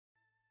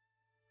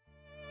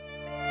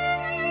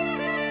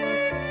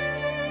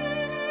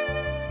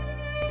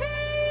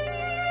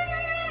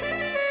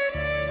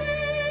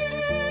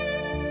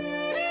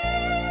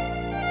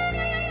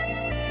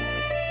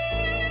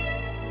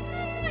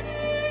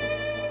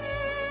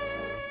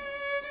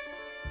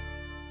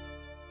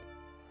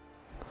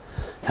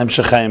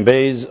Hemshech Chaim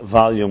Beis,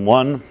 Volume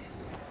 1.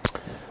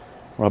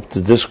 We're up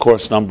to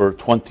discourse number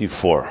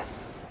 24.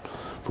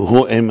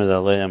 V'hu Emed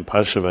Aleim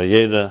Parsha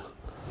Vayera,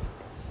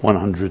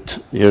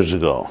 100 years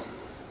ago.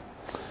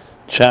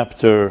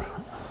 Chapter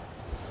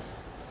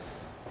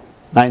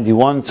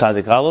 91,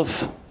 Tzadik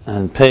Aleph,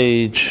 and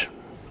page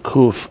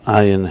Kuf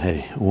Ayin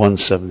Hey,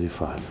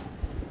 175.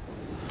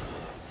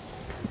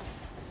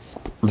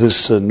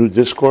 This new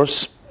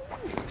discourse,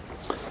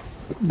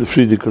 the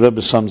Frierdiker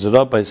Rebbe sums it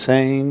up by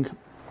saying,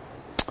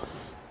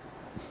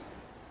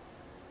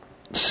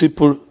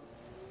 Sipur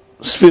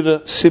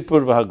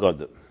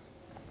v'Haggadah,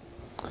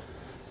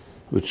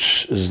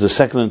 which is the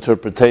second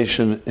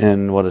interpretation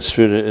in what a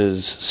Sfira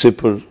is,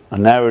 Sipur, a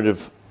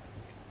narrative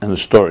and a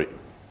story.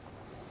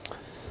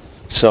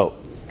 So,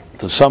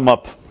 to sum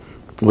up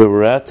where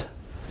we're at,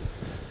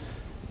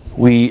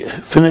 we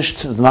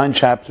finished 9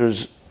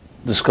 chapters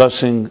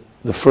discussing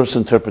the first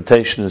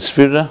interpretation of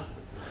Sfira,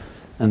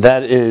 and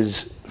that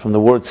is from the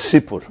word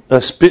Sipur,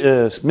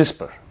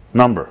 Misper,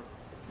 number.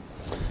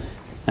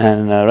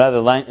 And in a rather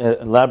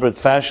elaborate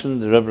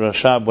fashion, the Rebbe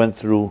Rashab went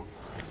through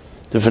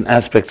different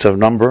aspects of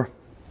number.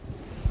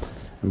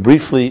 And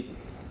briefly,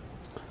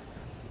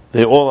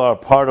 they all are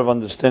part of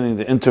understanding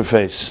the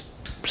interface,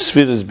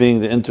 Sfiras being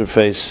the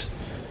interface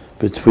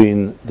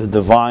between the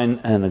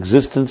divine and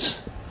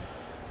existence.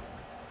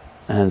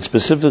 And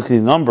specifically,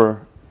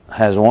 number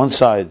has on one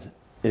side,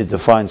 it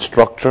defines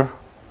structure,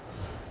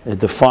 it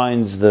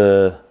defines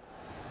the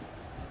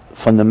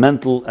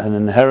fundamental and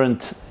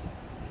inherent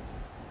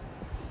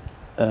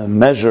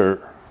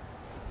measure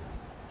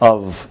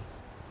of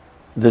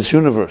this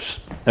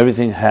universe.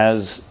 Everything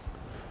has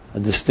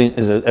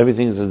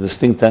everything is a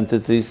distinct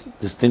entity,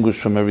 distinguished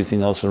from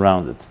everything else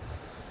around it.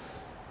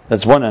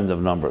 That's one end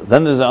of number.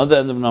 Then there's another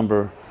end of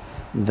number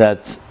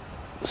that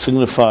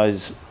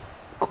signifies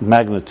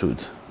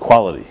magnitude,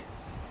 quality,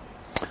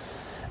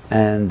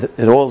 and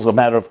it all is a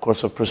matter, of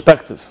course, of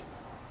perspective.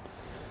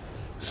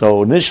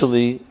 So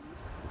initially,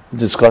 we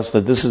discussed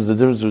that this is the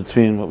difference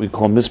between what we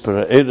call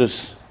Misper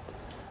Ha'eris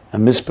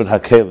and Misper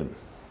HaKelim.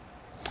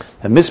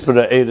 And Misper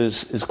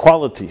Ha'eris is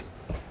quality.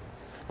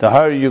 The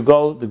higher you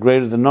go, the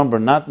greater the number,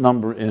 not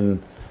number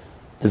in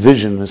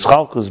division,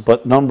 Mischalkus,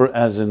 but number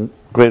as in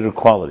greater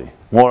quality,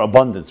 more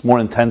abundance, more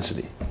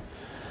intensity.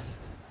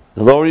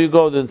 The lower you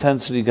go, the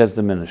intensity gets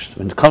diminished.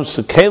 When it comes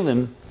to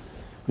Kelim,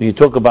 when you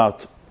talk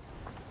about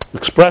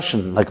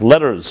expression, like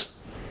letters,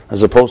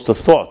 as opposed to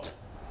thought,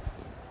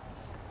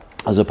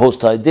 as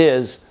opposed to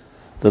ideas,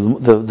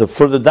 the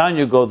further down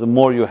you go, the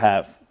more you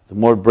have, the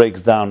more it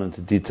breaks down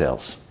into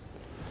details.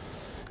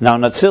 Now,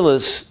 in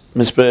Atzilus,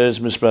 Misper and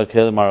Misper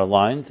HaKelim are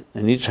aligned,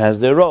 and each has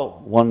their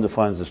role. One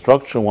defines the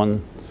structure,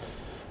 one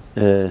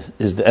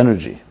is the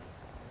energy.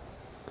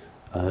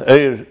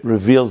 Eir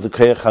reveals the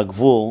Kayach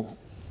HaGvul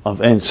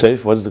of Ein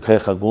Sof. What is the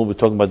Kayach HaGvul? We're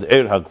talking about the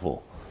Eir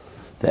HaGvul.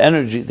 The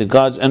energy, the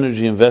God's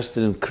energy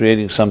invested in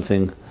creating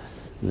something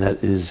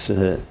that is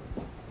that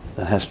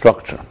has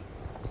structure.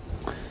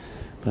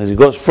 But as he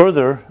goes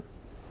further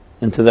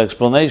into the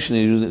explanation,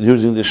 he's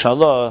using the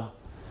Shalah,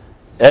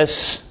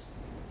 Es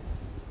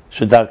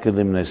Shadar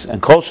Kelimnes,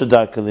 and Kol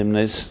Shadar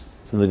Kelimnes,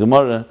 from the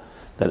Gemara,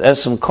 that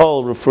Es and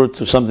Kol refer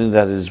to something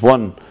that is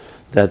one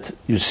that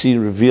you see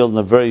revealed in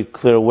a very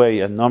clear way,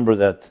 a number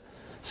that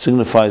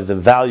signifies the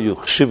value,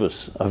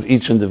 chshivus, of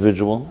each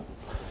individual.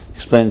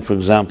 Explained, for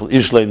example,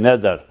 Ishlei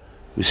Nedar,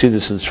 we see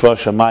this in Shva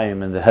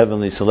Shamayim, in the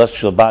heavenly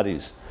celestial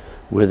bodies,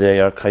 where they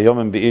are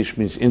Kayomim Be'ish,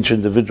 means each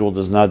individual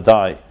does not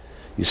die.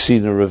 You see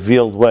in a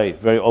revealed way,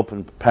 very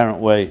open, apparent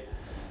way,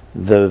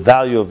 the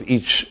value of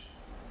each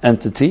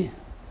entity,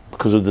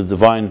 because of the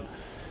divine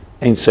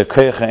Ein Sof,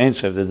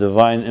 the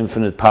divine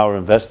infinite power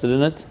invested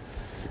in it.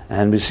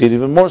 And we see it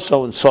even more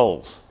so in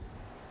souls,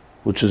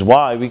 which is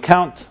why we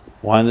count.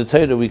 Why in the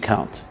Torah we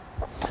count.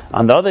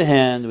 On the other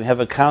hand, we have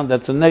a count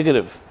that's a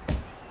negative.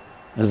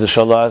 As the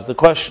Shalah asks the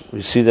question,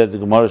 we see that the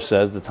Gemara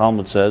says, the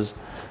Talmud says,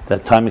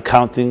 that time of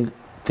counting,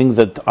 things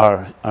that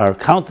are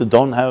counted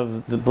don't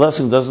have, the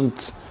blessing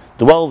doesn't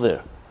dwell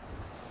there.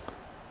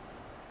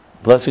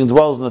 Blessing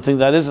dwells in the thing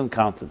that isn't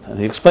counted. And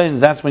he explains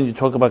that's when you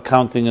talk about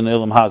counting in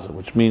Elam Hazah,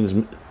 which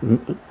means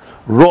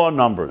raw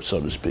numbers, so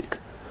to speak.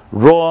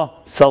 Raw,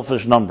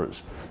 selfish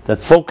numbers that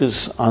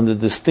focus on the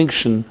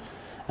distinction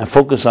and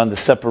focus on the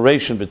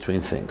separation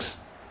between things.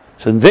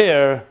 So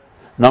there,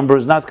 number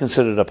is not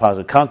considered a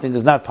positive. Counting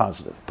is not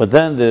positive. But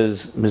then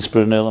there's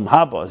Misper Elam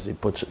Haba, as he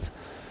puts it,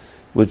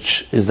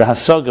 which is the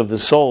hasag of the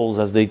souls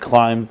as they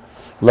climb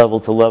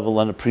level to level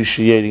and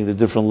appreciating the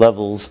different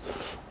levels.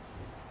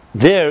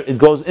 There, it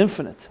goes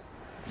infinite.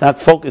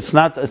 It's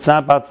not it's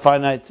not about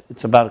finite.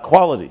 It's about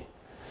quality,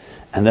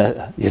 and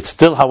it's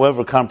still,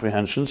 however,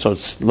 comprehension. So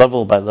it's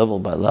level by level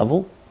by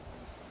level.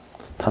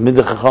 They have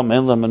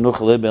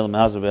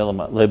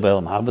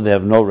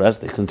no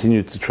rest. They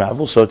continue to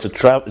travel. So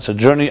it's a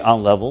journey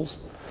on levels,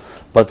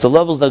 but it's the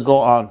levels that go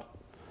on.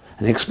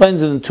 And he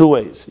explains it in 2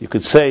 ways. You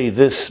could say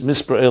this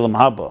Misper Elam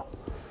Haba,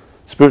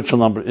 spiritual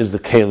number, is the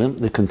Kelim,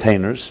 the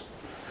containers,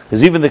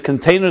 because even the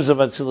containers of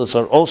Atzilus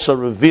are also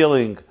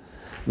revealing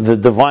the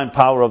divine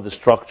power of the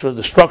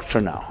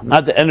structure now,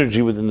 not the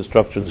energy within the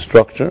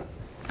structure.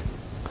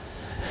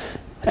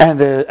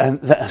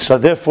 So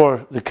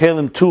therefore, the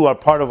Kelim too are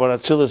part of what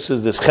Atzilus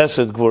is, this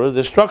Chesed, Gvura,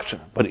 the structure.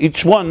 But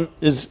each one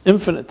is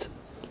infinite.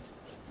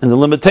 And the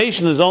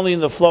limitation is only in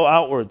the flow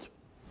outward.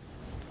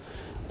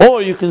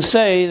 Or you can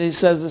say, he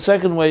says, the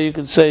second way you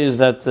could say is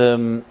that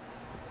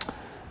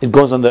it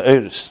goes on the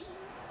Eiris,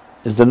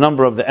 is the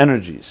number of the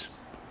energies.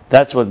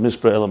 That's what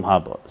Mispra Elam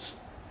Haba is.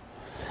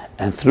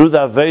 And through the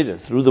Aveda,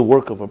 through the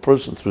work of a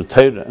person, through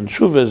Torah and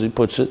Shuvah, as he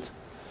puts it,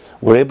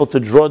 we're able to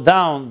draw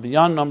down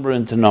beyond number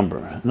into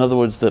number. In other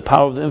words, the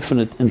power of the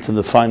infinite into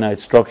the finite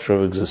structure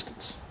of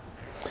existence.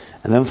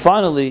 And then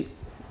finally,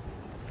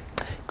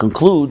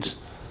 concludes,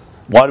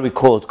 why do we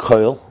call it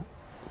Koil?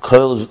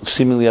 Koil is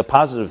seemingly a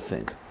positive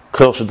thing.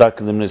 Koil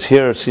Shadakim is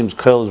here. It seems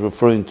Koil is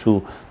referring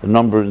to the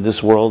number in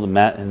this world,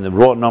 and the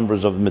raw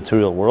numbers of the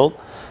material world.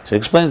 So he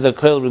explains that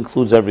Koil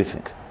includes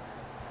everything.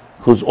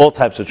 Includes all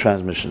types of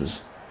transmissions,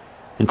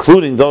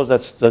 including those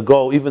that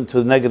go even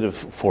to negative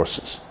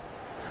forces,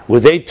 where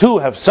they too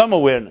have some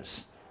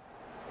awareness.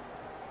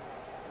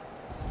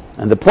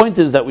 And the point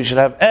is that we should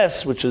have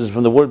S, which is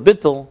from the word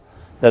bittul,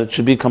 that it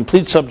should be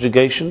complete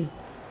subjugation,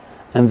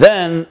 and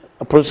then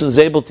a person is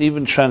able to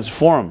even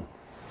transform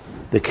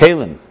the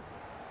kelim,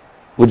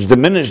 which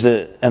diminish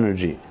the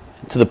energy,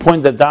 to the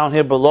point that down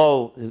here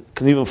below it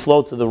can even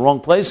flow to the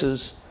wrong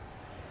places,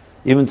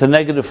 even to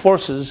negative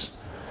forces,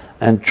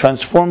 and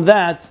transform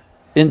that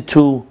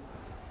into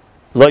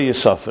lo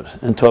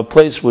yisafir, into a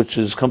place which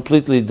is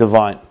completely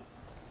divine.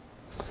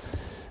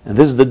 And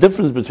this is the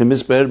difference between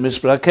Mispra and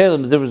Mispra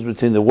HaKelim, the difference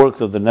between the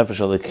work of the Nefesh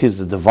HaLekiz,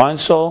 the divine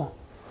soul,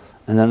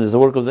 and then there's the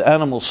work of the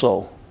animal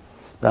soul.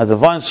 The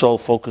divine soul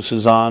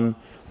focuses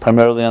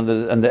primarily on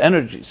the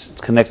energies.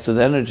 It connects to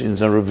the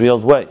energies in a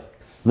revealed way.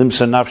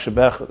 Limsa Nafsh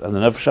Bechad. And the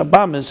Nefesh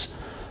HaBamis,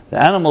 the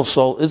animal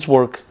soul, its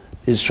work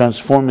is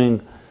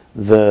transforming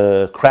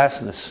the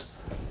crassness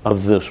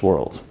of this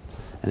world.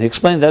 And he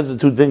explained that's the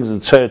two things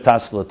in Tzer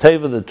Tasla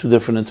Teva, the two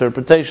different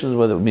interpretations,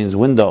 whether it means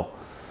window,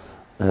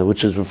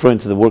 which is referring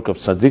to the work of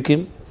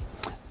tzaddikim,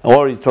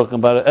 or he's talking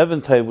about an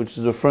Even Tev, which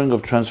is referring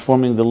of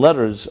transforming the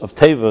letters of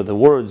Teva, the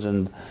words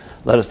and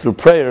letters through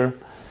prayer,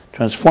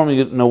 transforming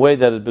it in a way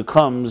that it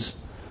becomes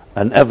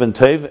an Even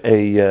Tev,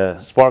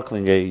 a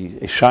sparkling,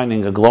 a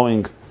shining, a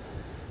glowing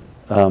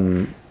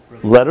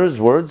letters,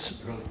 words,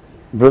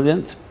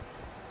 brilliant,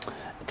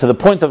 to the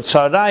point of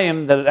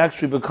tzarayim that it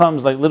actually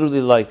becomes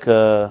literally like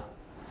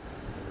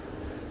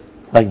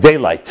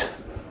daylight.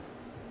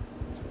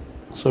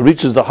 So it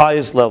reaches the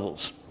highest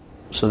levels.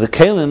 So the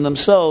kelim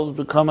themselves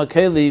become a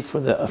keli for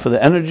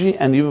the energy,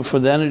 and even for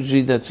the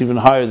energy that's even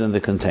higher than the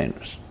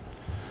containers.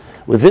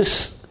 With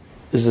this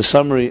is the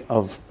summary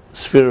of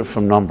Sphira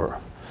from number.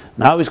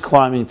 Now he's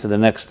climbing to the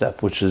next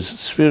step, which is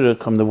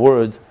Sphira from the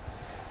word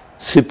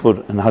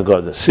Sipur and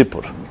Haggadah.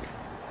 Sipur.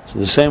 So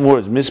the same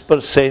words,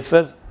 Mispar,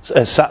 Sefer,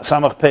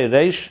 Samach Pei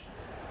Reish,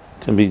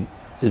 can be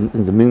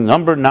in the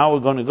number. Now we're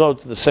going to go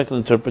to the second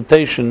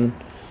interpretation,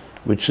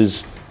 which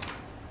is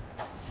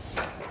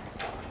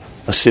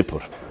a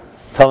Sipur,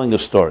 telling a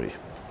story.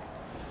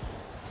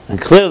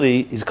 And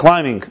clearly he's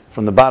climbing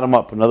from the bottom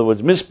up. In other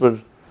words,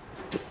 Mispar,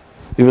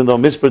 even though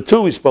Mispar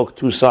 2 we spoke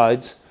two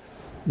sides,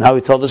 now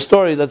we tell the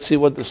story. Let's see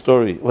what's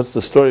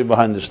the story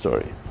behind the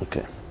story.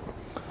 Okay.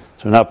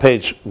 So now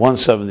page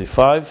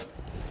 175.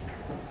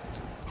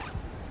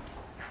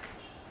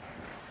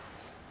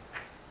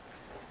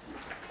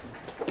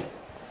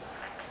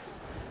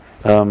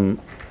 Who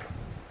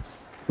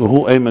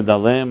Eimed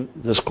Aleim,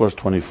 discourse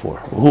 24.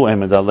 Who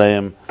Eimed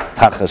Aleim,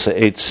 Tachas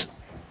Eitz,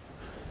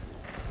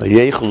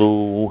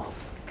 Vayechlu.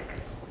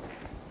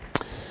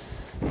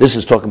 This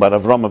is talking about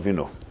Avram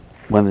Avinu,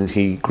 when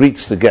he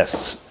greets the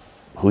guests,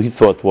 who he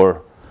thought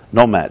were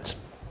nomads,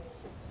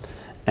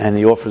 and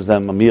he offers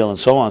them a meal and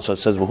so on. So it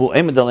says, "Who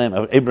Eimed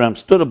Aleim, Abraham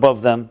stood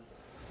above them,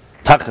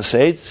 Tachas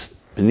Eitz,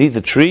 beneath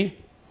the tree,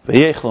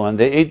 Vayechlu, and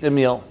they ate the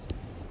meal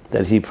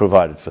that he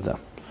provided for them."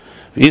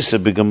 V'yisa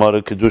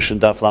b'Gemara Kedushin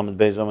Daf Lamed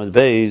Beis Lamed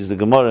Beis. The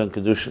Gemara in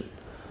Kedushin,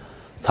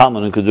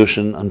 Talmud in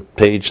Kedushin on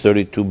page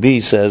 32b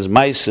says,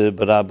 "Ma'aseh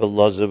b'Rabbi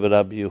Elazar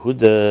v'Rabbi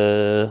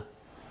Yehuda."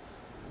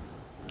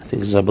 I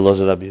think it's Rabbi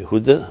Elazar, Rabbi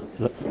Yehuda,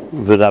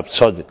 v'Rab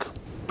Tzaddik,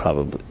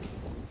 probably.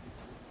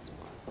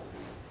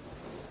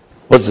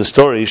 What's the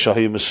story?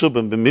 Shahi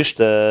Mesubim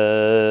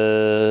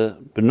b'Mishta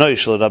b'Noi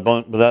Shel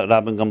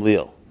Rabban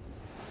Gamliel.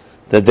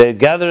 That they had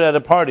gathered at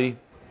a party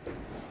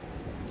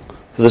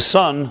for the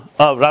son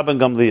of Rabban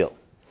Gamliel.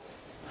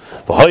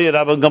 V'hoye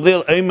Rabban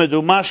Gamliel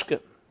eimedu mashke.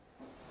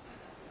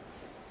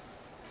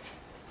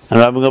 And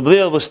Rabban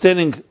Gamliel was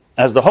standing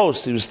as the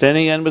host. He was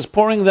standing and was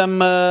pouring them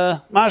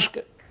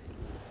mashke,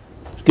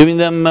 giving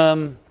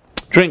them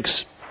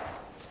drinks.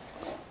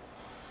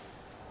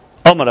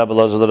 Omar Rabbi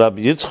Elazar,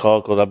 Rabbi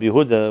Yitzchak, or Rabbi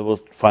Yehuda, we'll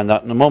find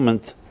out in a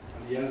moment.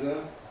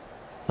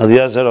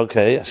 Eliezer,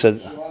 okay. I said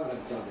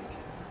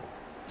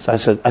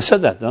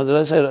that. No, did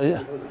I say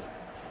it?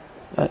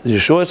 Yeah.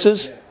 Yeshua it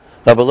says? Yeah.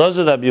 Rabbi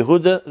Elazar, Rabbi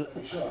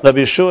Yehuda, Rabbi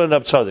Yeshua, and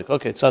Rabbi Tzaddik.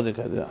 Okay, Tzaddik.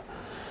 Yeah.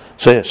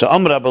 So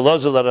Rabbi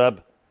Elazar,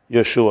 Rabbi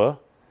Yeshua.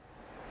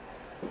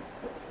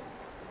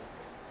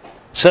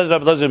 Says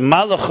Rabbi Elazar,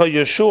 Malacha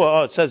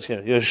Yeshua. Oh, it says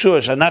here, Yeshua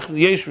Shanachnu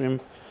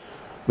Yeshrim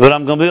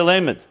V'Ram Gamliel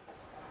Eimed.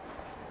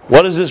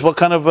 What is this? What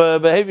kind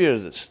of behavior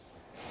is this?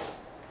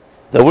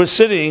 That we're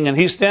sitting and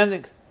he's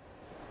standing.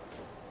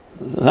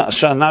 Not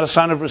a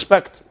sign of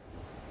respect.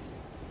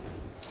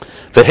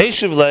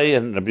 V'Heishiv Lei,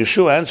 and Rabbi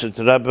Yeshua answered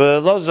to Rabbi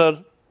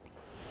Elazar,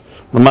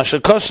 M'masha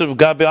Kosev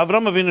Gabi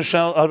Avram Avinu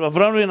Shel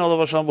Avram Avinu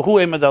Olav Shalom Hu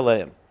Eimed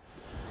Aleim.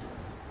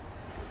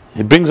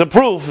 He brings a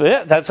proof.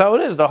 Yeah, that's how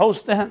it is. The host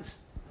stands.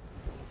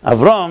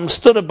 Avram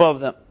stood above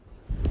them,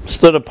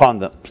 stood upon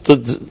them,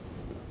 stood.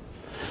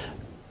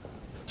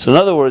 So in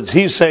other words,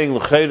 he's saying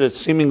l'chayr, it's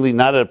seemingly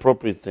not an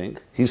appropriate thing.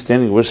 He's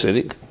standing, we're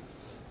sitting.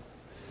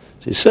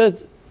 So he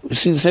said, we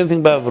see the same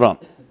thing by Avram.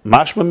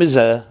 Mashma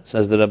mizeh,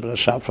 says the Rebbe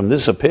Rashab, from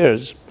this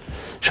appears,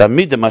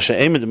 shamida masha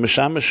emed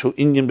mishamash hu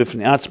inyan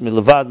b'fnei atzmi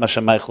levad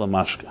masha meichel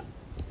mashka.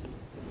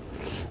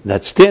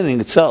 That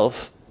standing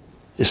itself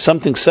is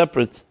something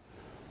separate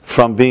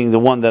from being the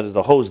one that is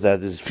the host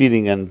that is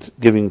feeding and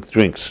giving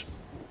drinks.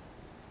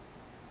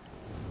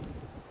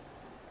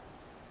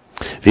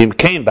 So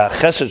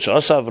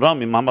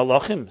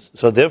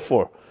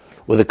therefore,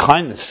 with the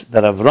kindness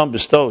that Avram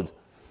bestowed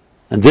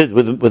and did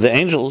with the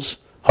angels,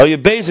 how you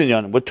basing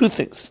on him? With two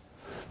things.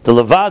 The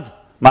levad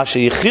masha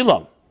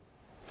yichilam.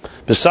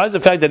 Besides the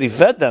fact that he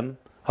fed them,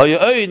 how you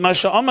oid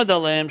masha amad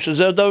aleim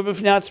shezer davar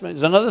b'fnei atzmei.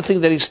 There's another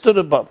thing that he stood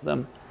above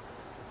them,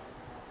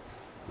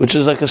 which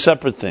is like a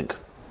separate thing.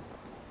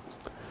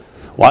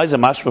 Why is a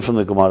mashma from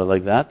the Gemara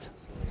like that?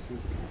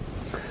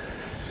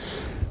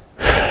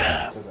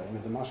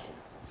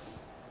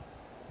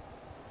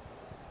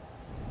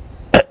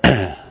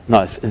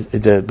 No,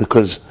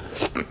 because.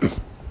 Could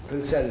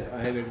have said, I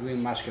have a green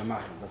mashka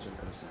machem. That's what it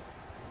could have said.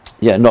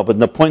 Yeah, no, but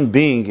the point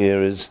being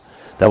here is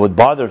that what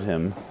bothered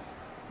him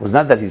was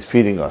not that he's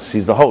feeding us.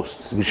 He's the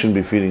host. We shouldn't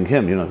be feeding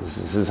him. This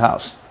is his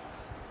house.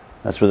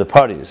 That's where the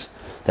party is.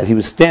 That he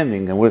was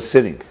standing and we're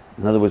sitting.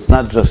 In other words,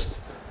 not just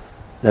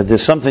that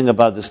there's something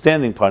about the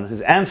standing part.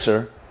 His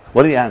answer,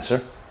 what did he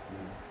answer?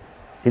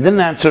 He didn't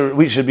answer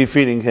we should be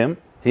feeding him.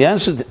 He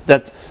answered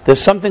that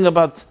there's something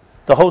about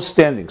the host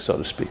standing, so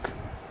to speak.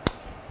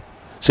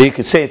 So you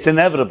could say it's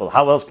inevitable.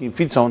 How else can you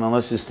feed someone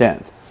unless you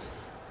stand?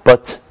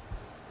 But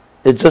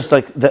it's just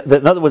like that,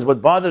 in other words,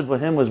 what bothered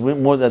with him was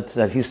more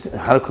that he's.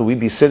 How could we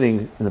be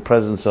sitting in the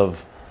presence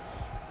of,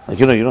 like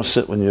you don't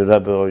sit when your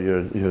rebbe or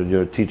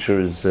your teacher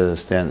is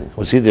standing.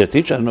 Was he their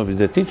teacher? I don't know if he's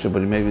their teacher,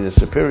 but he may be their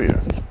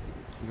superior.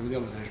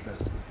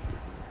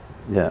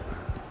 Yeah.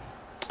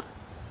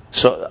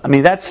 So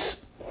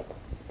that's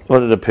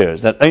what it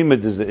appears. That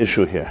Eimed is the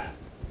issue here.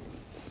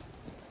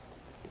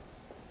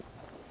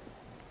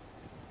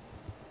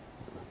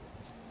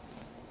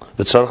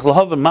 We have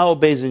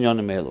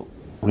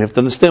to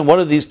understand what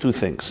are these two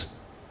things: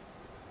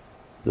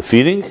 the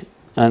feeding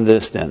and the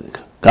standing.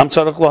 We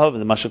also have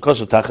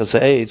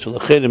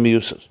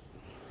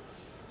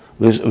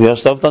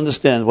to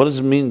understand what does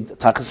it mean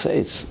tachas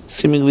eitz,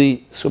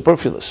 seemingly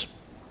superfluous,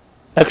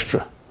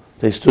 extra.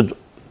 They stood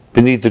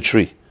beneath the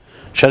tree.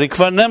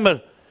 Sharikvar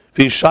nemer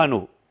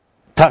v'yishanu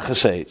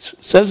tachas eitz.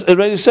 It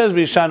already says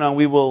v'yishanu, and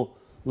we will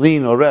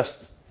lean or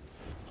rest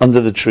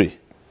under the tree.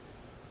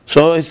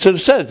 So it could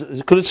have said,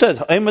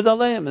 Eimed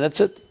Aleim, and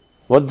that's it.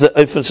 What the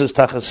difference is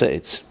tachas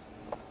eitz.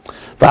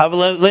 V'hav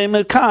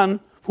Aleim kan,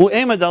 hu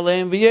Eimed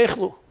Aleim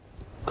v'yechlu.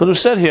 Could have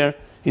said here,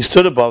 he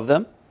stood above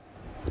them,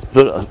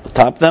 stood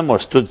atop them, or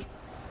stood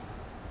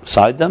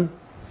beside them,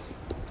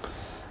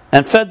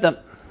 and fed them.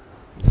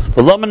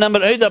 Why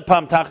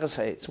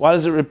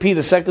does it repeat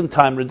a second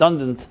time,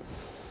 redundant,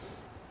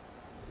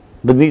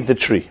 beneath the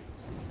tree?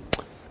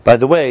 By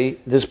the way,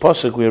 this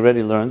pasuk we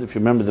already learned, if you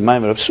remember the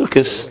Maimer of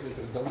Sukkos.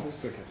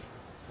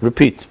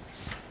 Repeat.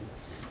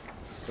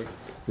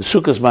 The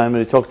Sukkos Maimer,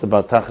 he talked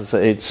about tachas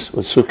eitz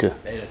with Sukkah.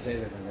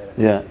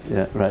 Yeah,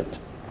 right.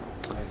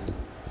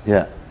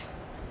 Yeah.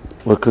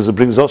 Well, because it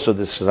brings also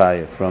this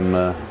raya from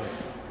the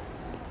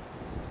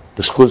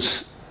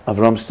schus of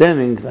Avram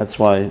standing, that's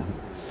why.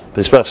 But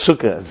he spoke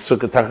Sukkah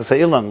tachas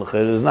ilan,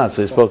 it is not,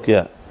 so he spoke,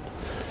 yeah.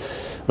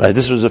 Right,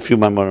 this was a few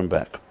Maimorim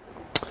back.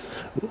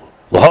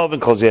 To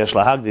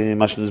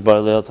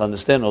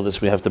understand all this,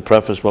 we have to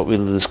preface what we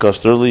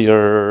discussed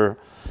earlier,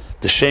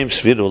 the Shem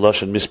Sfira,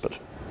 Lashon Misper.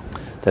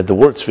 That the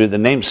word Sfira, the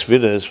name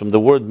Sfira, is from the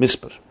word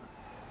Misper.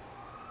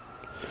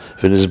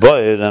 And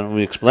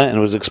it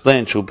was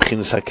explained, Shu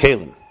B'chinas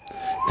HaKelim.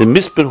 The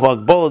Misper Hu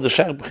Agbola, the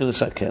Shach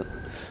B'chinas HaKelim.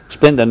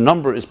 Explained that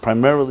number is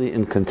primarily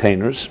in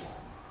containers.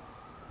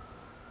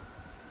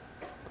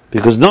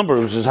 Because number,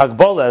 which is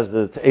Hagbola,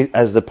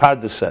 as the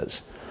Pardes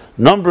says,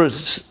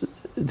 numbers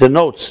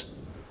denotes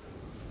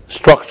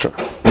structure.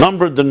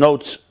 Number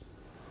denotes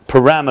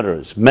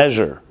parameters,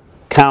 measure,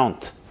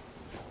 count,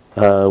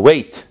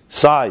 weight,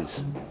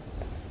 size.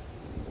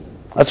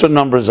 That's what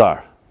numbers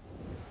are.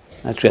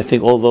 Actually, I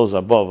think all those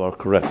above are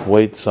correct.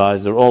 Weight,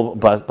 size, they're all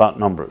about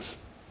numbers.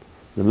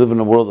 We live in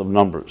a world of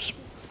numbers.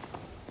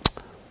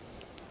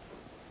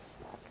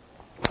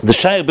 The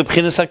Shaykh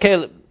B'Bchinas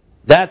HaKelim.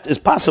 That is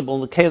possible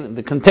in the kelim.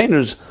 The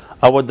containers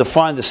are what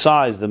define the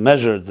size, the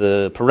measure,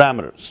 the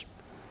parameters.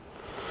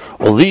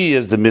 Oli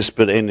is the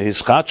misper in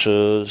his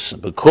chachos,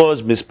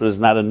 because misper is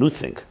not a new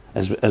thing,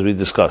 as we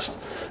discussed.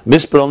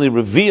 Misper only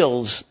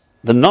reveals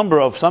the number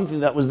of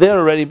something that was there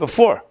already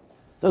before.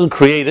 It doesn't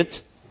create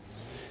it.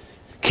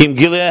 Kim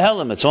Gilead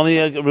Helam, it's only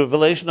a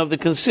revelation of the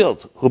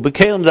concealed. Who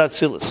became that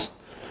Atzilus.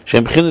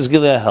 Shem B'chinas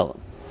Gilead Helam.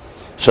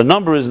 So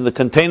number is in the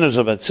containers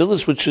of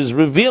Atzilus, which is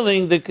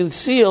revealing the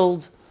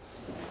concealed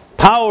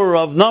power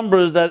of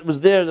numbers that was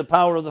there, the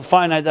power of the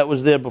finite that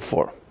was there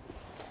before.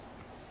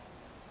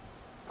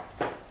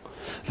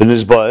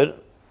 V'nizbair,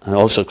 I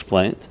also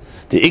explained,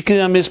 the Ikri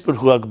HaMisper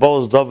hu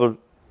Agbolos Dover,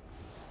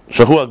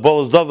 Shahu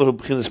Agbolos Dover hu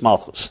B'chinas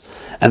Malchus.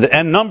 And the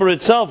end number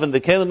itself, and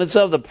the Kelim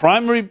itself, the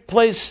primary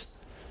place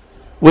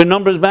where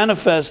numbers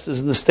manifest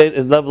is in the state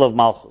and level of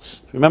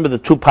Malchus. Remember the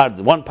two parts.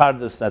 One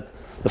part is that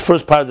the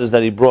first part is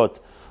that he brought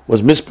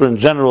was Misper in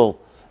general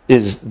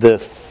is the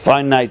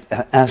finite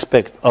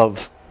aspect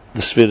of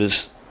the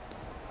spheres,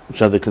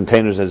 which are the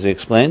containers, as he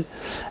explained.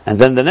 And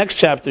then the next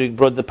chapter he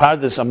brought the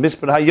part of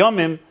Misper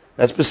Hayomim,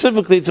 that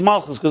specifically it's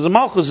Malchus, because the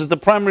Malchus is the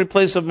primary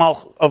place of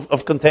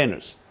of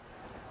containers.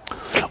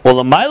 Well,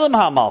 the Mailam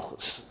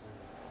HaMalchus,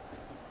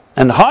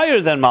 and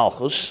higher than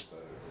Malchus,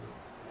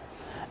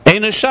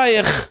 Ein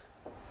Shayach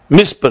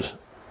Misper,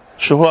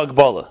 Shehu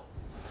Agbala.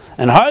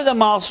 And higher than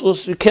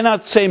Malchus, you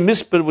cannot say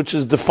Misper, which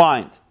is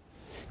defined.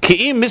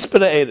 Ki'im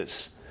Misper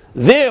Eris.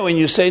 There, when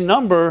you say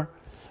number,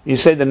 you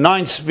say the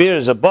 9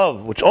 spheres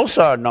above, which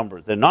also are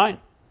numbered, they're 9.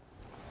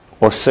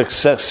 Or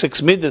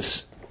six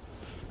midas,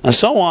 and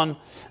so on.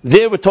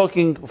 There we're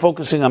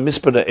focusing on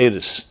Misper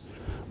Eris,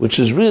 which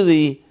is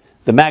really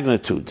the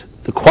magnitude,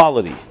 the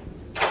quality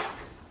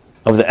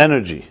of the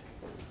energy,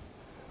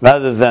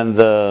 rather than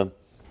the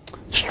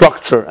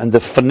structure and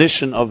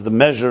definition of the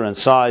measure and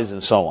size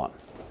and so on.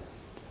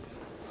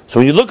 So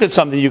when you look at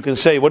something, you can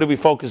say, what are we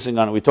focusing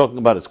on? Are we talking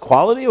about its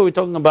quality, or are we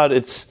talking about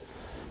its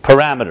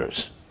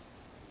parameters?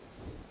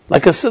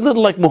 Like a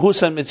little like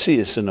Mahus and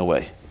Mitzias in a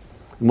way.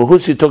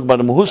 Mahus, you talk about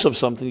a Mahus of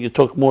something, you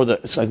talk more,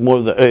 it's like more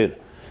of the Eir.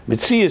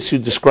 Mitzias, you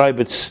describe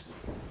its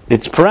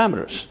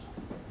parameters,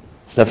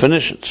 its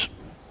definitions.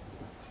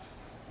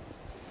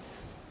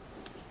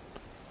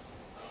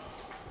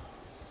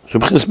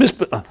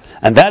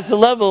 And that's the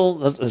level.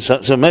 This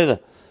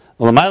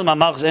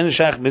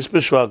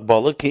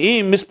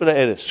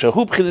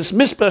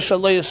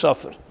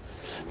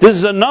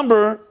is a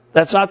number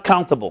that's not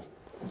countable,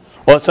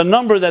 or it's a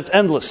number that's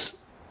endless.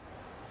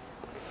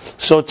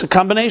 So it's a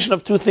combination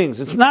of two things.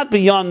 It's not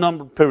beyond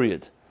number,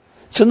 period.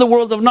 It's in the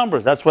world of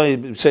numbers. That's why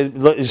you say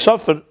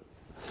Yisafir,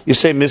 you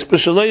say Misper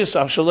Shalay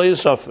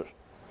Yisafir.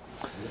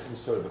 I'm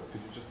sorry, but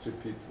could you just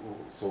repeat?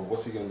 So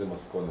what's he going to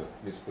maskone?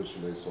 Misper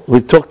Shalay Yisafir.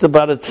 We talked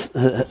about it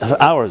for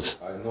hours.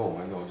 I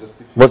know. Just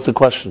if what's the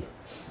question?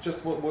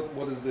 Just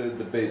what is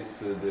the base,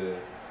 the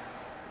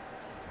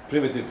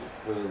primitive,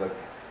 like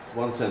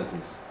one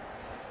sentence?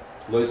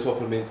 Lo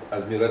Yisafir means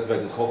as mirat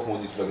wegen Chochma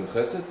und nicht wegen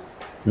Chesed?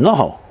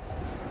 No.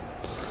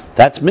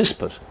 That's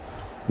Misper.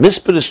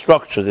 Misper is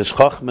structure. There's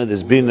Chachma,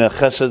 there's Bina,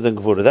 Chesed, and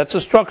Gvura. That's a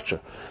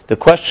structure. The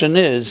question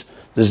is,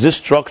 does this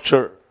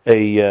structure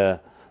a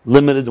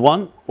limited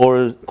one,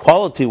 or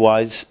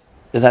quality-wise,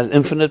 it has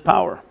infinite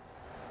power?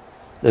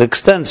 It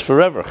extends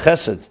forever.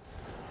 Chesed.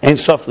 Ein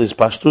Sofli is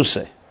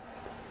Pashtuse.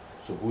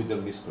 So who is the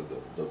Misper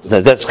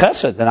though? That's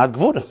Chesed, and not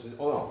Gvura.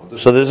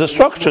 So there's a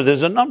structure,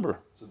 there's a number.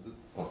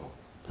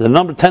 The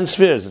number 10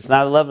 spheres, it's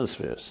not 11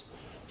 spheres.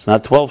 It's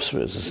not 12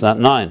 spheres, it's not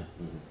 9.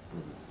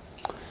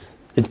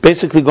 It's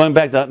basically going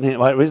back to, the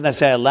reason I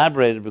say I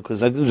elaborated,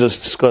 because I didn't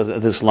just discuss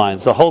this line.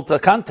 It's the whole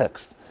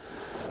context.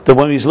 That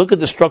when we look at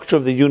the structure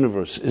of the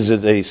universe, is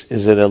it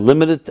a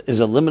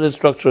limited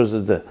structure, or is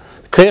it the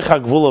Keich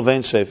HaGvul of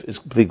Ein Sof is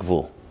Bli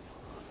Gvul.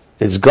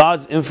 It's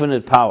God's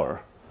infinite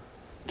power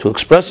to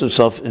express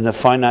himself in a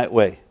finite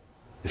way.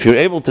 If you're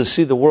able to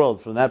see the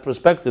world from that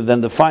perspective,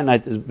 then the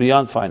finite is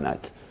beyond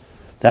finite.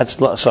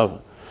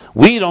 So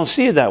we don't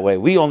see it that way.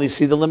 We only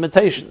see the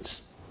limitations.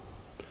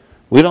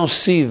 We don't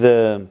see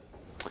the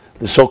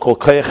so-called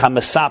Koyach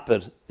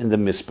HaMesaper in the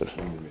Misper.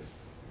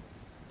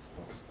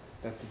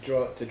 That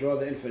to draw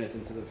the infinite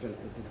into the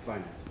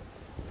finite.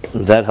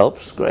 If that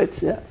helps, great,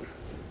 yeah.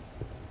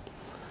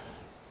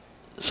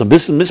 So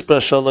this is Misper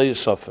Shalai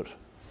Yisafir.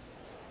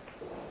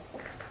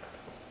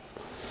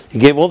 He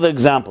gave all the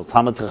examples.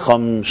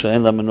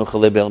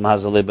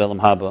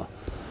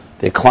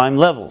 They climb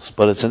levels,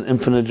 but it's an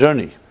infinite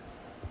journey.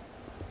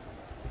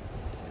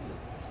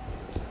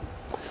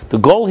 The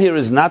goal here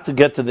is not to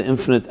get to the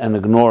infinite and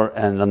ignore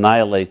and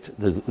annihilate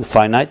the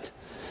finite.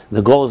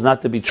 The goal is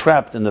not to be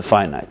trapped in the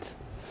finite.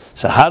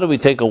 So how do we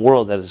take a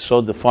world that is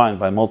so defined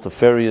by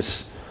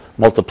multifarious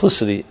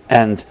multiplicity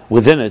and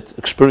within it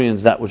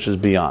experience that which is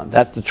beyond?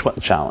 That's the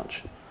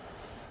challenge.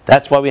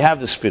 That's why we have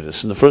the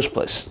spheres in the first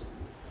place.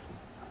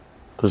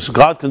 Because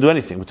God can do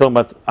anything. We're talking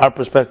about our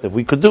perspective.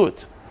 We could do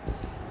it.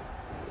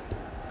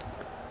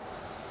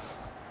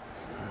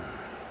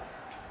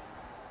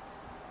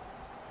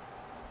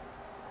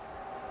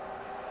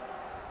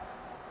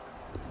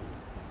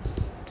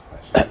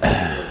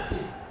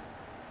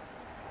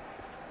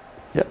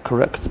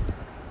 correct.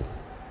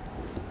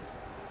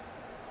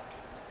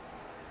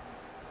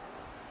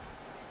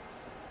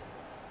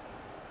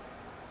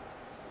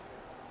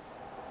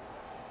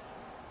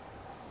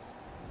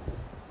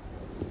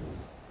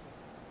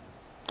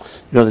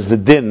 There's the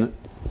din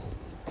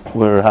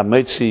where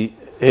Hametzi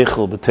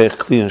Eichel B'teich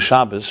Kli and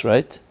Shabbos,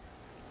 right?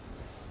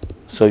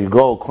 So you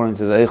go according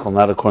to the Eichel,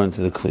 not according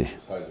to the Kli.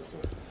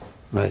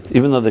 Right?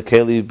 Even though the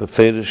Keli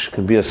B'ferish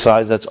can be a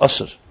size that's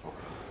Usr.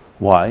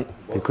 Why?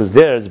 Because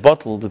there it's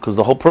bottled, because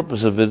the whole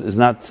purpose of it is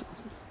not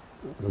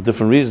the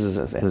different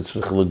reasons, and it's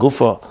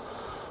Legufa.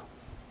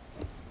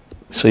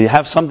 So you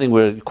have something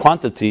where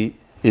quantity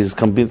is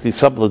completely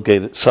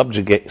sublimated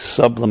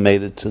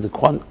to the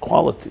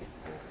quality.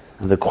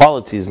 And the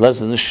quality is less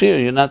than the shear,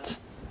 you're not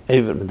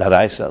Aver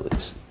Midaraisa at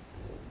least.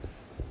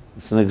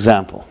 It's an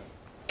example.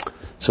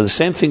 So the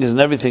same thing is in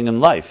everything in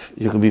life.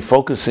 You can be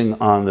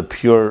focusing on the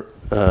pure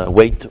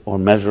weight or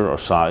measure or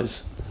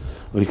size,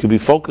 or you could be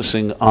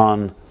focusing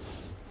on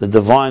the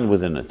divine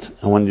within it.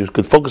 And when you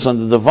could focus on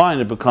the divine,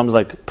 it becomes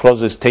like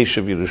Prozes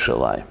Teshav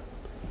Yerushalayim.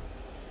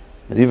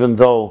 And even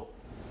though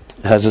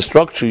it has a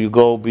structure, you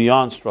go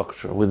beyond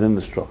structure, within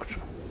the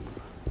structure.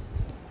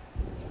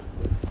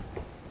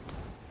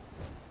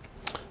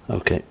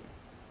 Okay.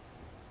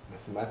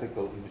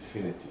 Mathematical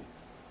infinity.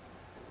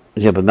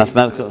 Yeah, but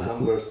mathematical...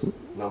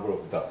 Number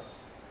of dots.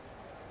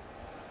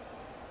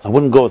 I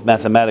wouldn't go with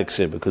mathematics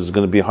here, because it's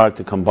going to be hard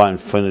to combine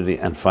infinity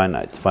and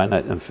finite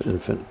and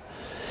infinite.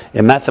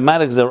 In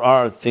mathematics, there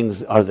are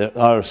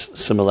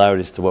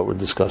similarities to what we're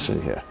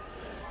discussing here.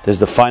 There's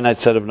the finite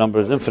set of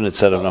numbers, infinite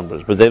set of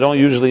numbers, but they don't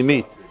usually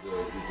meet.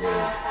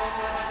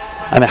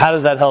 I mean, how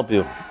does that help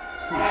you?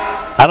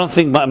 I don't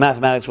think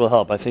mathematics will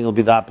help. I think it'll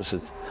be the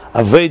opposite.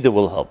 Aveda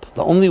will help.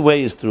 The only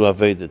way is through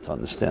Aveda to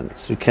understand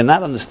this. You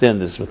cannot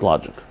understand this with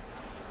logic.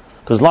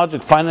 Because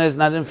logic, finite is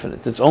not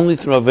infinite. It's only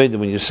through Aveda.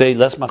 When you say,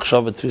 Les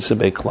machshava trisa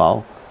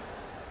beklal,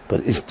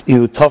 but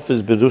you tough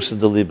is berusa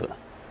deliba. You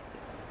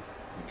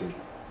can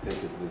take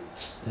it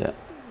with... Yeah.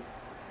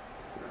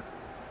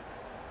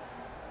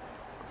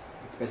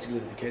 It's basically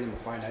the Kelim are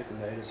finite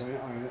and the Eidos are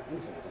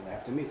infinite, and they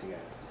have to meet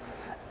together.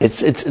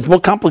 It's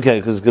more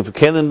complicated, because if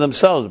Kelim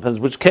themselves, depends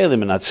which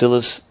Kelim. In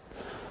Atzilus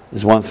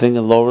is one thing,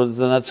 and lower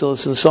than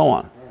Atzilus, and so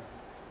on.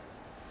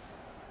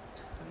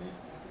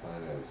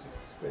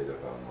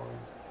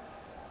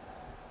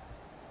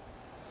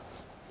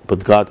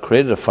 But God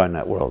created a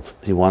finite world.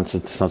 He wants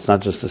it, so it's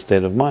not just a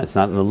state of mind, it's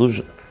not an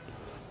illusion.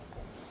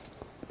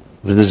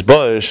 It's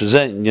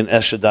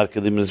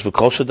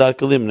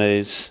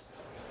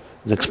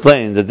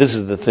explained that this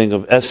is the thing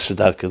of Es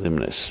Shadar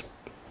Kelimnes,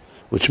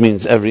 which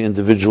means every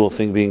individual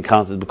thing being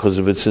counted because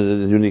of its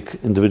unique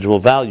individual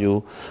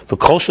value. For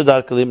Kol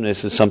Shadar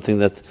Kelimnes is something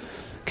that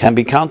can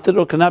be counted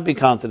or cannot be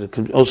counted. It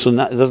can also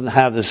not, it doesn't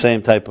have the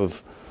same type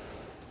of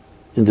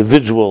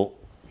individual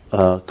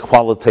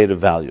qualitative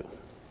value.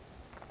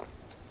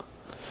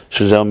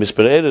 So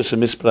Mispera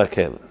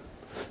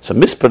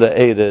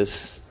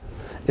Eidos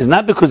is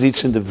not because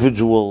each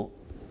individual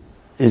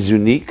is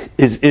unique,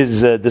 is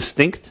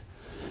distinct,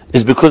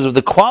 is because of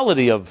the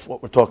quality of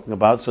what we're talking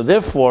about. So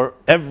therefore,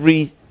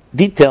 every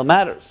detail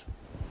matters.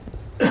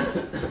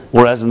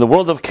 Whereas in the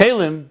world of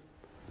Kelim,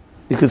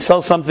 you could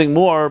sell something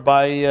more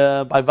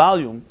by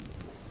volume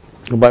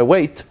or by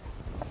weight,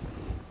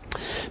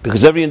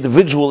 because every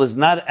individual is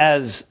not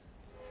as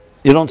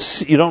you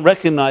don't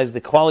recognize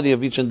the quality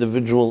of each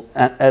individual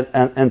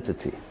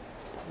entity.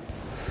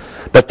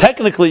 But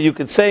technically, you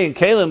could say in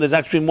Kelim there's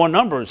actually more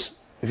numbers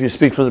if you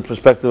speak from the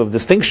perspective of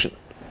distinction.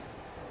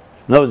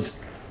 In other words,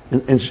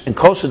 in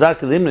Kol Shadar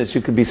Kelimnes,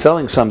 you could be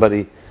selling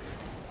somebody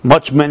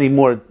many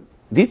more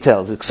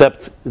details,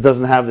 except it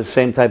doesn't have the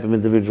same type of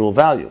individual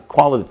value,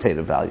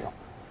 qualitative value.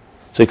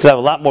 So you could have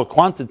a lot more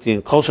quantity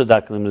in Kol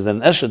Shadar Kelimnes than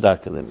in Es Shadar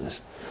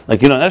Kelimnes.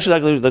 Like, in Es Shadar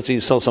Kelimnes, let's say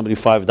you sell somebody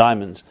 5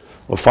 diamonds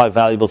or 5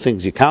 valuable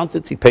things. You count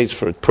it, he pays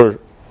for it per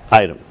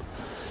item.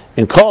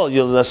 In Kol,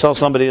 you'll sell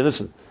somebody,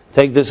 listen,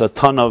 take this, a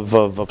ton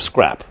of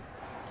scrap.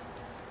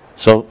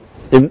 So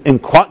in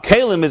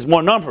Kelim is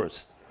more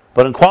numbers,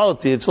 but in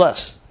quality it's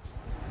less.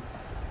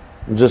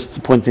 I'm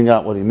just pointing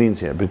out what he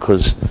means here,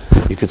 because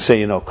you could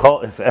say,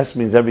 if S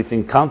means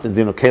everything counted,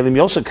 Kelim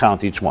you also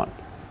count each one.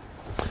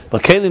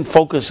 But Kelim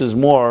focuses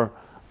more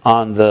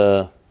on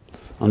the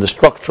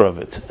structure of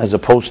it, as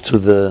opposed to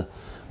the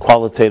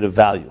qualitative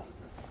value,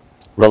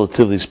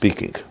 relatively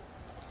speaking.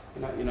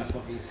 You're not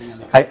focusing on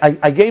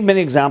the... I gave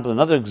many examples.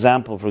 Another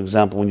example, for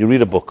example, when you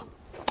read a book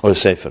or a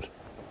sefer.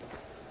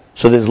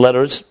 So there's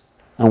letters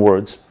and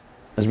words,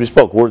 as we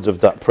spoke, words of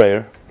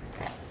prayer,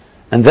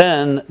 and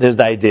then there's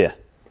the idea.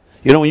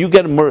 When you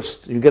get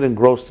immersed, you get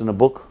engrossed in a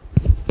book,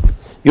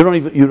 you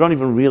don't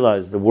even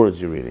realize the words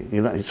you're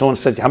reading. Someone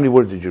said, "How many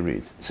words did you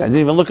read?" I said, "I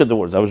didn't even look at the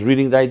words. I was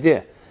reading the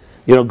idea."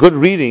 Good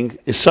reading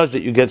is such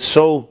that you get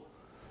so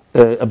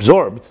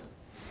absorbed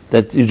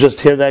that you just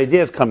hear the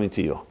ideas coming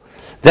to you.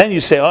 Then you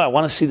say, "Oh, I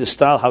want to see the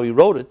style, how he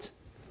wrote it."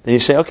 Then you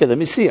say, "Okay, let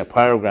me see a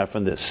paragraph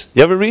in this."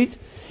 You ever read?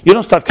 You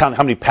don't start counting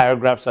how many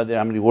paragraphs are there,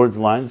 how many words,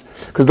 lines,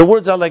 because the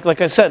words are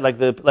like I said, like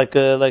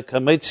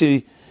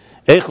Hametzi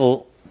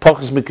Eichel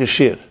Pachas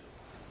Mikashir.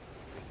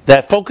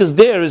 That focus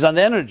there is on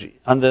the energy,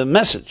 on the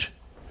message.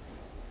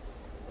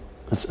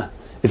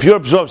 If you're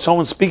absorbed,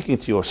 someone speaking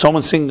to you or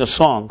someone singing a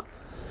song,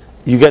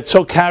 you get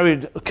so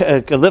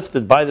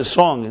lifted by the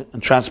song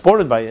and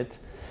transported by it,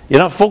 you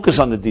don't focus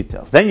on the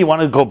details. Then you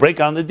want to go break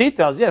down the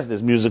details. Yes,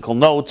 there's musical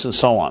notes and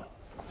so on.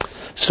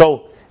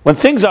 So when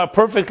things are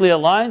perfectly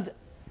aligned,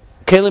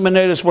 Kelim and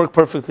Eidos work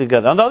perfectly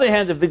together. On the other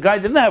hand, if the guy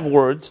didn't have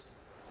words,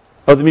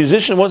 or the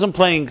musician wasn't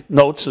playing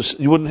notes,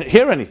 you wouldn't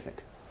hear anything.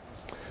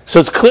 So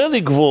it's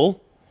clearly Gvul,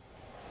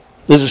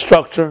 there's a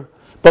structure,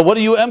 but what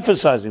are you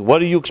emphasizing?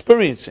 What are you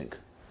experiencing?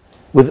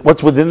 With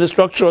what's within the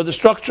structure or the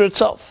structure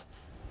itself?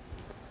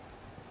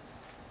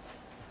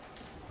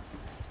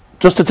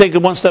 Just to take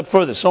it one step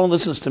further, someone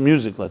listens to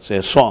music, let's say,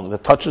 a song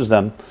that touches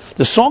them.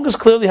 The song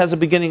clearly has a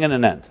beginning and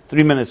an end.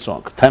 3-minute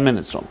song,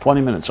 10-minute song,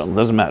 20-minute song,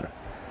 doesn't matter.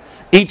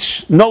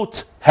 Each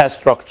note has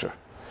structure.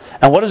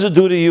 And what does it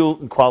do to you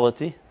in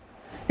quality?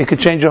 It could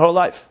change your whole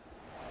life.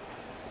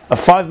 A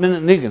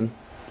 5-minute nigun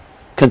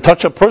can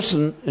touch a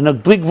person in a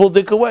bleak,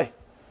 vuldic way.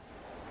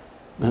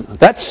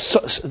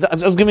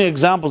 Just give me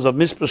examples of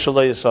Misper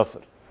Shalei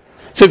Yisafir.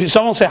 So if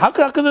someone will say, how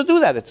can I do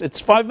that? It's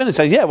 5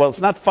 minutes. I say, yeah, well,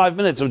 it's not 5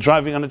 minutes of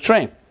driving on a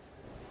train.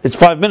 It's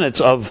 5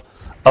 minutes of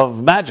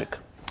magic.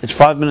 It's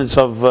 5 minutes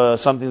of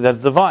something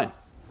that's divine.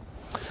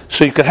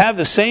 So you could have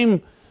the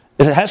same,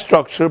 it has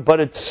structure, but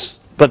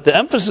the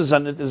emphasis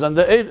on it is on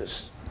the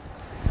Eidos.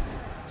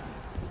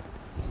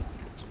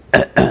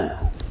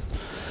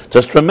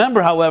 Just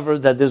remember, however,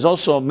 that there's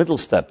also a middle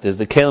step. There's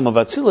the Kelim of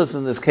Atzilus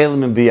and there's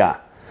Kelim in Biyah.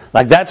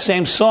 Like that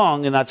same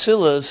song in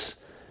Atzilus,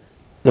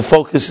 the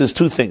focus is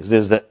two things.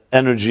 There's the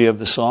energy of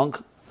the song,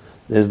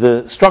 there's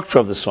the structure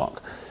of the song.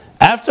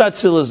 After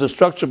Atzilus, the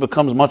structure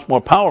becomes much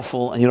more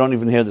powerful and you don't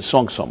even hear the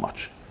song so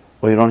much,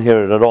 or you don't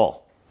hear it at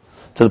all.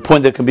 To the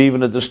point there can be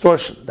even a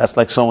distortion. That's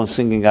like someone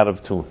singing out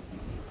of tune.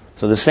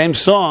 So the same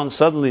song,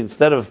 suddenly,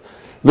 instead of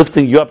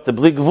lifting you up to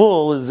Bli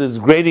Gvul, is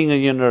grating on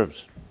your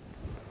nerves.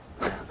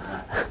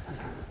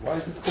 Why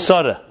is it called?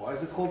 Soda. Why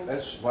is it called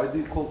Es? Why do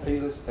you call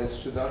Eidos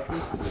Es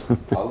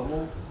Shadaki?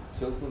 Alamo?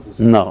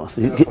 No.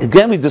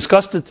 Again, we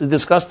discussed it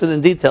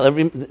in detail.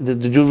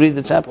 Did you read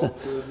the chapter?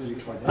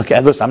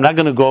 Okay, listen, I'm not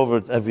going to go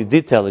over every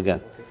detail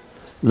again.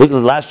 Look at the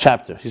last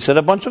chapter. He said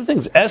a bunch of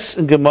things. Es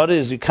in Gemara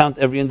is you count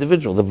every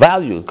individual, the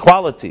value,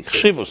 quality,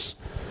 chshivus.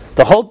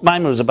 The whole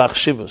Maimer is about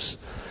chshivus.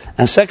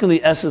 And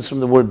secondly, Es is from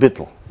the word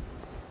bittul.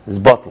 It's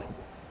bottle.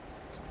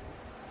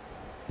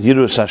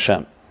 Yirus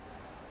Hashem.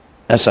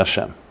 Es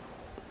Hashem.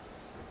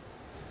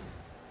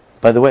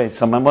 By the way,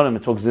 so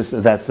Maimonim talks this.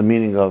 That's the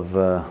meaning of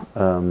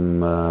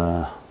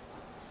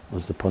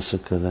what's the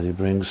pasuk that he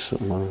brings?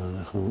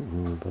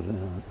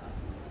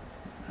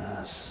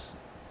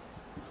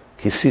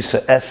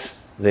 Kisisa es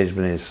reish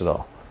b'nei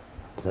Yisrael.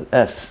 That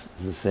es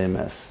is the same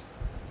as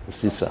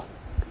Kisisa.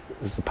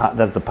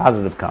 That's the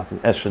positive counting.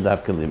 Es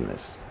shadar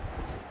kelimnes.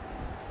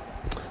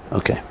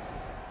 Okay.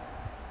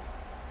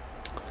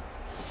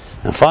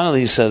 And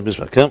finally, he says, and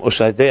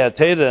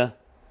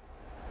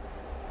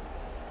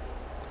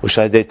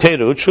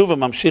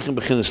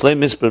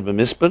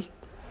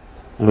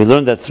we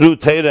learned that through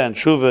Teira and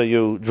Tshuva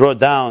you draw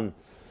down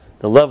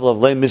the level of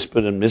Lei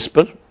Misper and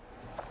Misper,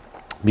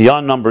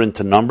 beyond number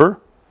into number,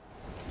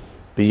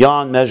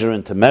 beyond measure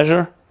into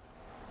measure,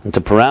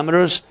 into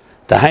parameters,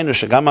 that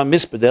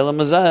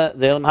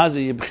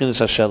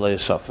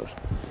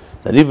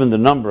even the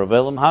number of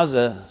Elam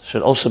Hazeh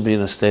should also be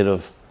in a state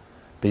of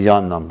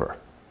beyond number.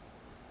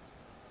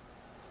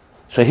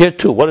 So here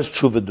too, what does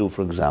Tshuva do,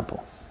 for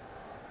example?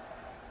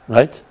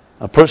 Right?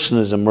 A person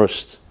is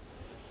immersed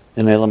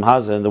in Elam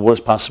Hazeh in the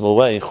worst possible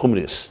way,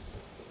 Chumrius.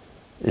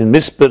 In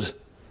Misper,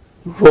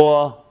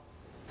 raw,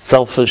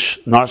 selfish,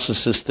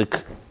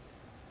 narcissistic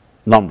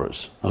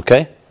numbers.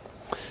 Okay?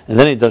 And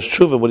then he does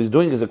Tshuva. What he's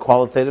doing is a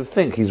qualitative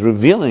thing. He's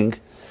revealing,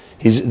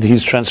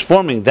 he's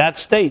transforming that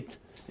state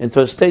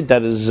into a state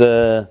that is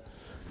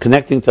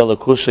connecting to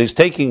Elokus. So he's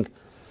taking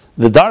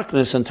the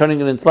darkness and turning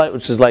it into light,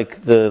 which is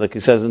like he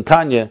says in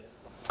Tanya,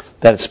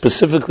 that it's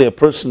specifically a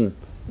person.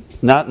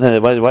 Not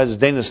why is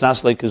Danis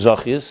not like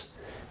Zachias?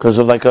 Because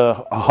of like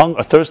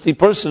a thirsty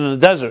person in the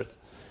desert.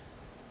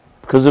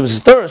 Because of his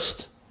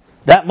thirst,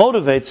 that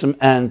motivates him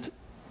and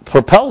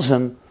propels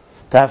him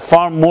to have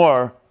far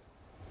more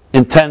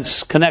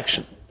intense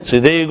connection. So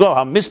there you go.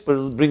 How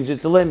Misper brings you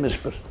to Lei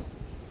Misper.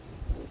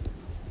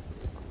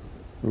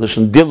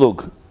 Listen,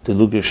 Dilug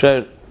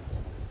Yasher.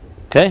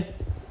 Okay.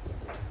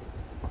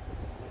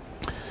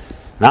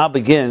 Now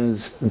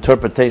begins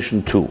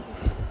interpretation 2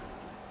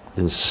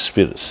 in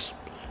Sfiris.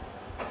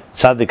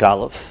 Tzadik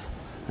Aleph,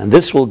 and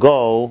this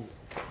goes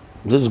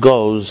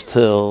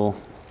till,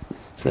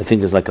 I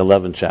think it's like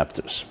 11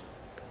 chapters.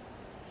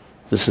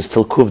 This is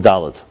till Kuv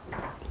Dalet.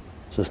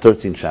 So it's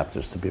 13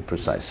 chapters to be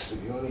precise. So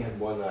if you only had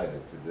one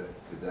item,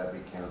 could that be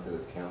counted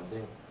as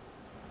counting?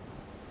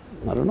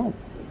 I don't know.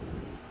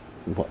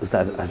 Is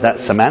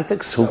that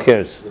semantics? Who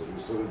cares? If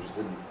you're so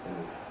interested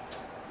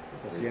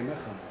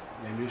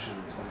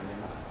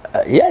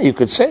yeah, you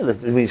could say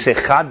that. When you say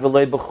Chad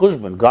v'lei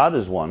b'chushbon, God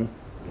is one.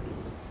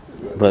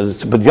 But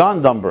it's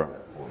beyond number.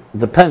 It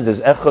depends.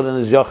 There's echad and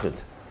there's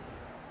yachid.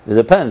 It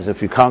depends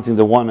if you're counting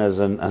the one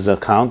as a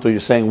count or you're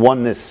saying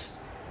oneness.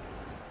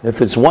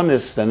 If it's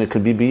oneness, then it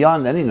could be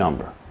beyond any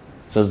number.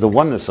 So it's the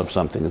oneness of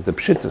something. It's the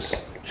pshittus,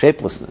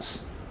 shapelessness.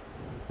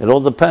 It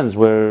all depends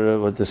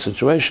what the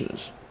situation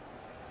is.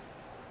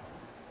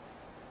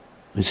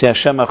 You say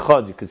Hashem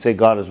Echad, you could say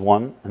God is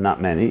one and not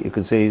many. You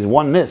could say He's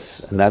oneness,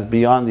 and that's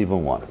beyond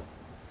even one.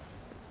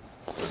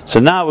 So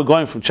now we're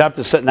going from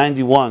chapter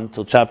 91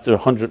 till chapter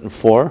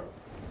 104, or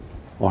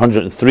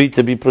 103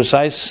 to be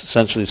precise.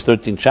 Essentially, it's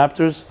 13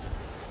 chapters.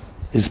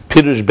 Is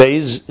Pirush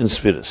Beis in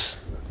Sfiris.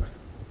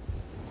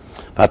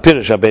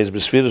 Pirush Beis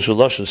b'Sfiris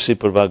u'Loshen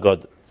Sipur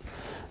v'Agod.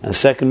 And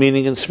second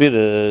meaning in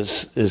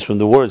Sfiris is from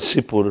the word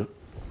Sipur,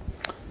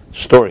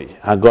 story,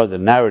 Haggadah,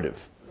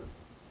 narrative.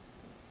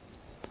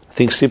 I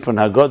think Sipur and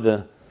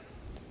Haggadah,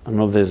 I don't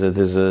know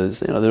if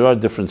there are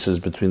differences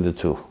between the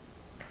two.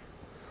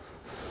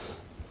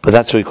 But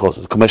that's what he calls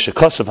it. Kumesh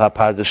Kosav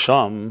HaPardes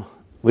Sham,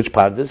 which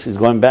Pardes? He's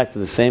going back to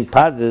the same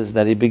Pardes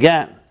that he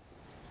began,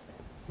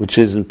 which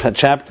is in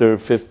chapter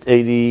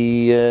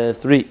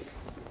 83.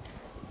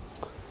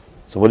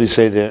 So what do you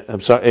say there?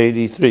 I'm sorry,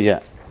 83, yeah.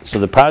 So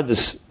the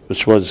Pardes,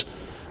 which was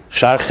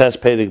Shar Ches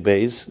Perek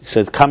Beis, he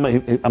said,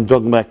 I'm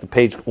talking back to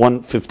page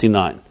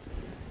 159.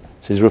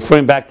 So he's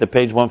referring back to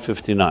page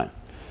 159.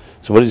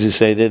 So what does he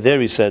say there?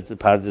 There he said, the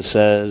Pardes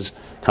says,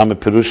 Kama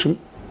Pirushim,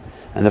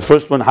 and the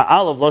first one,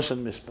 Ha'al of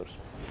Loshen Mispar.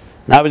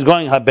 Now he's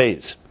going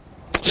Habeis.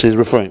 So he's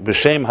referring,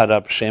 B'Shem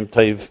Harab Shem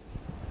Tov.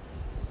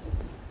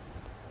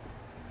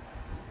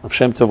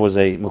 Shem Tov was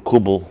a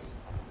Makubal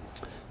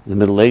in the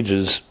Middle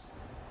Ages.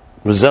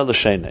 Razel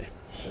Shene.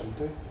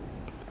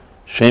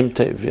 Shem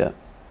Tov, yeah.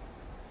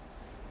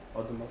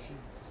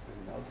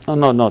 Oh,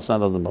 no, it's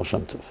not Adam Baal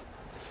Shem Tov.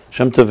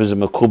 Shem Tov is a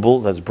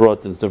Makubal that's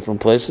brought in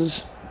different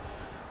places.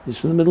 He's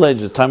from the Middle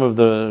Ages, the time of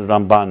the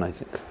Ramban, I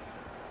think. So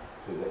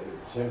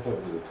Shem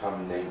Tov is a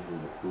common name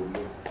from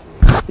Makubal?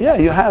 Yeah,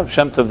 you have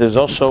Shem Tov. There's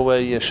also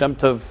a Shem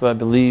Tov, I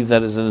believe,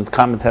 that is a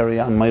commentary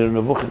on Meir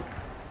Nevuchim.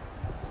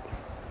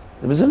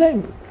 It was a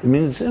name. It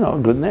means, a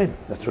good name.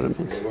 That's what it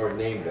means. They weren't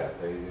named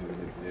that. They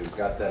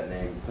got that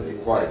name because they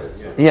acquired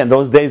it. Yeah, in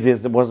those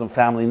days there wasn't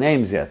family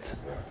names yet.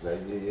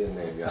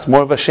 Yeah, it's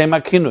more of a Shem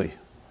HaKinui.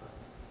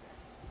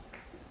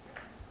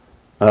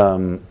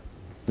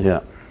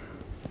 Yeah.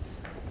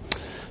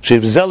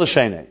 Shivzel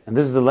Shene, and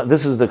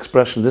this is the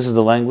expression. This is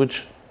the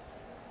language.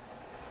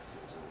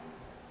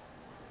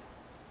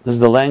 This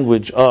is the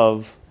language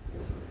of.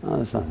 No,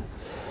 that's not.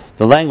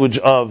 The language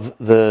of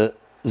the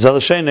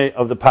Zelashene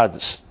of the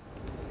Pardes.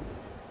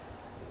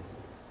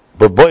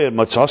 But Boyer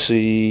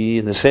Matzasi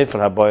in the Sefer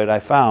HaBoyer I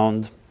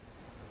found.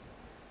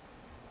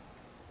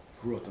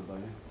 Who wrote the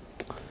Boyer?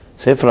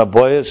 Sefer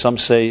HaBoyer, some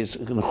say it's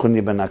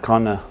Nechuni ben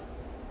Akana.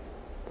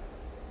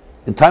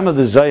 In time of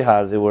the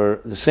Zohar,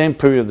 the same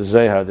period of the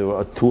Zohar, there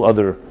were two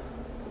other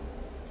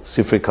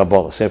Sifrei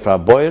Kabbalah, Sefer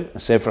HaBoyer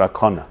and Sefer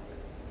HaKana.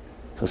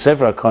 So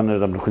Sefer HaKana,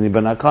 Rabbi Nechuni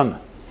ben Akana.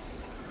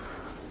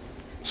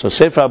 So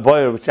Sefer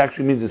HaBoyer, which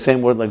actually means the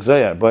same word like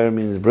Zohar, Boyer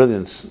means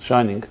brilliance,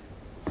 shining.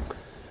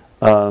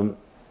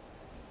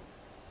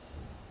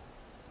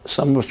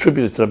 Some was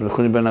attributed to Rabbi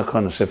Nechuni ben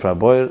Akana. Sefer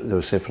HaBoyer, there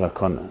was Sefer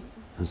HaKana.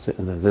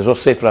 There's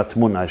also Sefer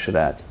HaTmuna, I should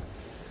add.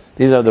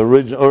 These are the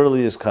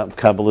earliest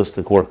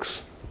Kabbalistic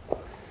works.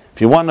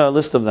 If you want a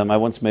list of them, I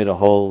once made a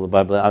whole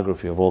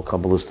bibliography of all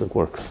Kabbalistic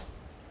works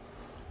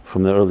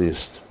from the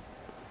earliest.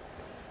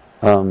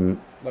 Look,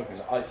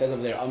 it says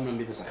over there, Amram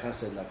Midas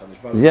HaChesed, like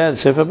Kadosh Baruch Hu. Yeah,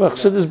 Sefer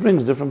Chassidus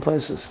brings different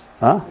places.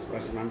 Huh? I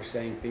remember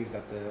saying things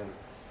that the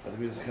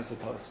Midas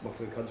HaChesed spoke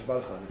to the Kadosh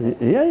Baruch Hu.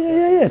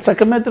 Yeah. It's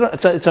like a medrash.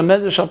 It's a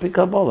medrash al pi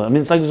Kabbalah. I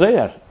mean, it's like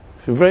Zohar.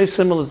 Very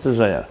similar to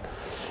Zohar.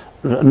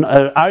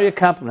 Aryeh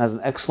Kaplan has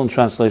an excellent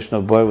translation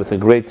of Boyer with a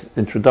great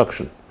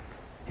introduction.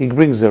 He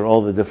brings there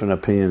all the different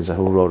opinions of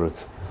who wrote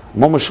it.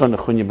 Momashon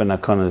Nechuni ben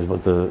Akana is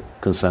what the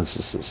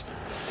consensus is.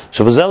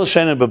 So V'zel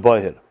Shene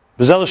b'Boyer.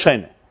 V'zel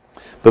Shene.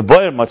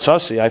 B'Boyer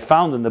Matzasi, I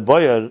found in the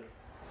Boyer.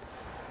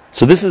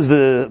 So this is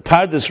the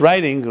Pardes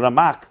writing,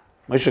 Ramak,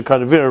 Moshe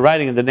Kardavira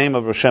writing in the name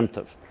of Rosh Shem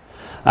Tov.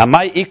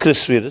 Amai Ikra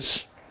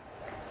Sfiris.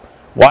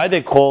 Why are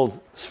they called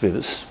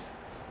Sfiris?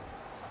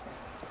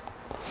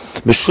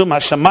 Mishum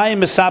Hashamayim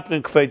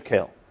Mesaprin Kveid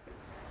Kel.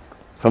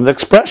 From the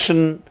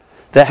expression,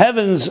 the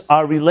heavens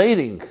are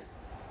telling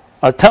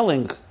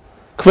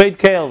Kveid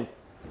Kel,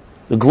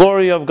 the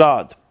glory of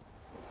God.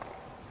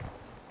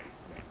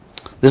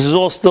 This is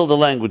all still the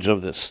language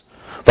of this.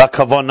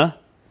 Vakavona.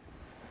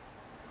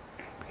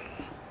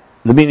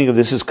 The meaning of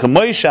this is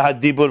Kamoisha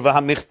Hadibur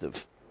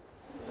Vahamichtiv.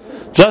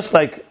 Just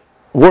like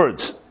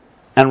words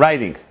and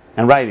writings.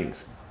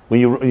 When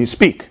you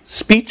speak,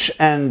 speech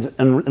and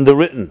the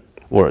written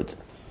word.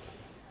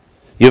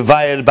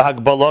 Yevayel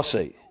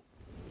Bahagbalosei.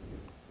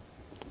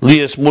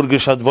 Lias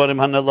Murgish Hadvorim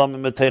Hanalam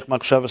Meteich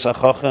Makshavas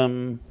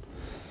Achochem.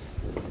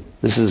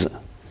 This is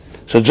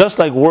so just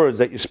like words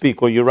that you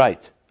speak or you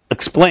write.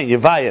 Explain,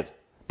 Yevayel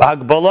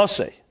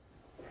Bahagbalosei.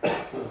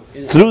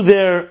 Through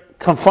their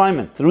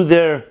confinement,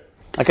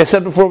 like I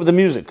said before with the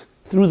music,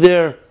 through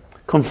their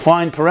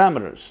confined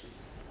parameters.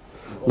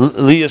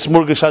 Liyas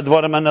murgish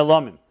advarim and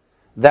elamim.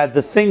 That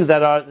the things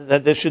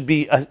that there should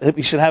be,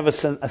 we should have a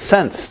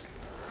sense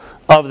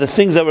of the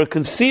things that were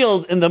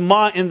concealed in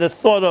the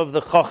thought of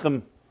the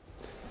Chacham.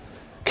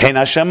 Kein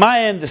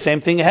Hashemayim, the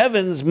same thing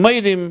heavens,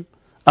 Meirim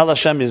al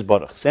Hashem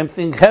Yisborach. Same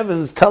thing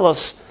heavens tell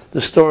us the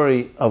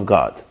story of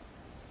God.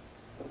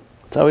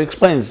 That's how he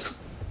explains.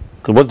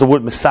 What's the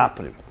word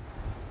Misaprim?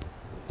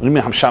 What do you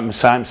mean Hamsham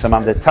Misayim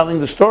Samam? They're telling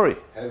the story.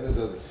 Heavens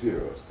are the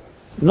spheres.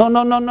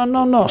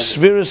 No.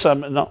 Spheres are,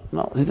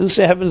 no. He didn't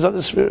say heavens are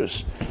the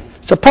spheres.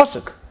 It's a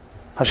pasuk.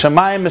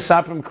 Hashemayim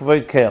Misaprim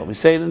Kavod Keil. We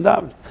say it in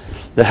David.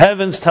 The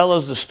heavens tell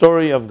us the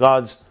story of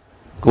God's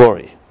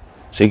glory.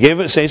 So he gave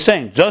it. So he's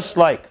saying, just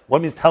like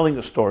what means telling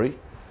a story,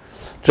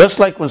 just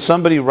like when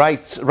somebody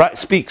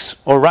speaks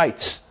or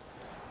writes.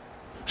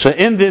 So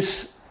in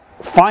this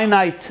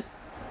finite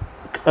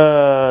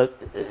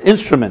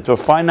instrument or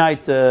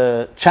finite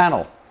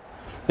channel,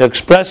 they're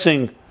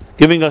expressing,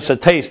 giving us a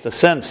taste, a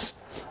sense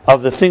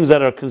of the things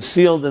that are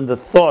concealed in the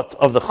thought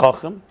of the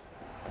Chacham.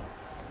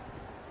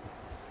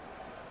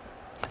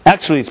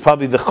 Actually, it's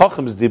probably the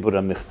Chacham's Dibur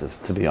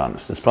HaMichtav, to be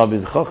honest. It's probably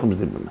the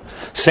Chacham's Dibur.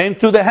 Same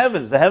to the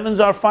heavens. The heavens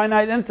are a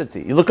finite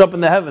entity. You look up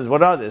in the heavens,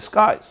 what are they?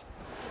 Skies.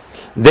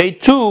 They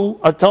too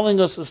are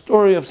telling us a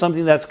story of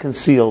something that's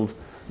concealed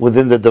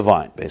within the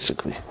divine,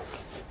 basically.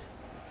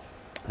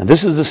 And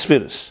this is the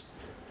Spheres.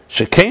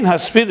 Shekein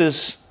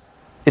HaSpheres,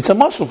 it's a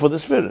muscle for the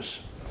Spheres.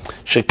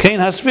 Shekein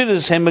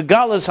HaSpheres, he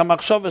megalas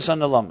hamachshavas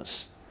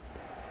hanelamas.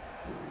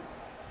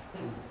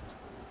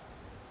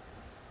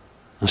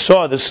 And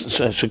so this,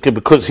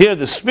 because here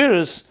the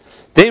spheres,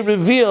 they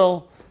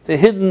reveal the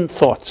hidden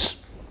thoughts.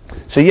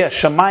 So yes,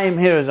 Shamayim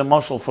here is a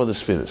muscle for the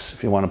spheres,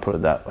 if you want to put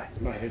it that way.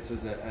 Right, here it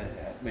says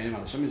Beinim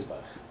al Hashem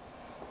Yisbarach.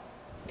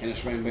 Ken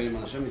Hashemayim Beinim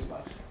al Hashem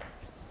Yisbarach.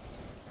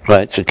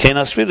 Right, Shekein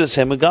HaSpheres,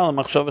 he megalas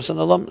hamachshavas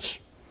hanelamas.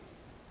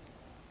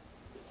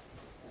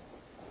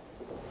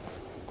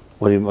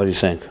 What are you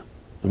saying?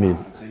 I mean,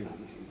 I'm saying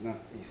he's not.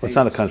 it's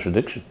not a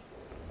contradiction.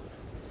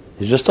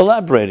 He's just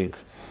elaborating.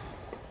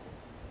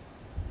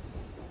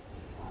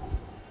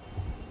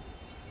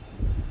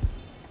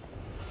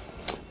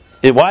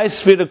 Why is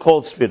Sphira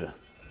called Sphira?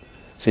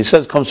 So he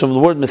says it comes from the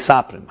word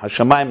Misaprim,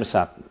 Hashemayim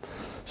Misaprim.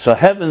 So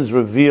heavens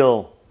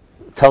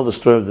tell the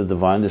story of the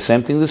divine, the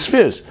same thing the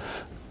spheres.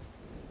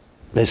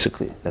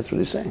 Basically, that's what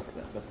he's saying.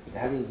 But the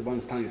heavens is the one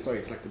that's telling the story.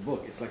 It's like the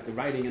book. It's like the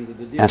writing and the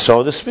deal. And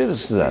so the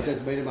spheres do that. He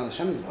says Beinim al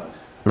Hashem Yisbarach.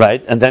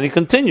 Right, and then he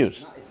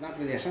continues. It's not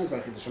really Hashem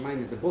Yisbarach. The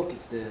Shemayim is the book.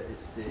 It's the.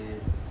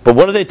 But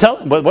what are they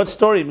telling? What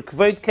story?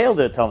 Kavod Keil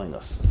they're telling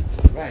us.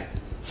 Right.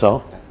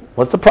 So,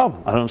 what's the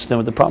problem? I don't understand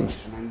what the problem is.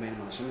 Shemayim Beinim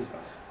al Hashem Yisbarach.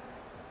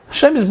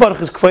 Hashem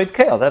Yisbarach is Kavod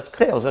Keil. That's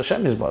Keil. It's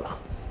Hashem Yisbarach.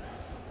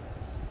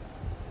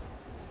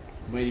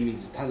 Beinim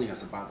means telling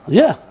us about.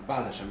 Yeah.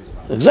 About Hashem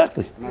Yisbarach.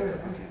 Exactly. Not that,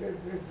 okay.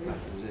 Not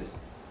that it is.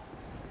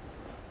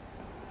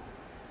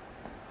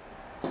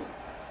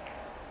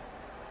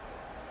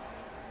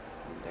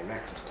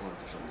 Directs us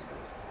towards Hashem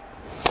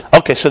Yisbarach.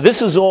 Okay, so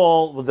this is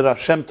all what the Rav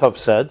Shem Tov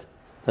said,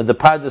 that the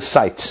Pardes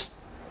cites.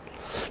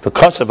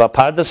 Because of a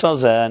Pardes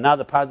Alzeh, now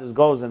the Pardes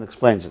goes and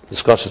explains it,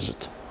 discusses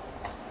it.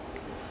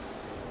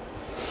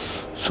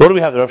 So what do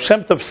we have? The Rav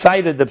Shem Tov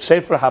cited the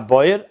Sefer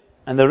HaBoyer,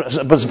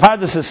 but the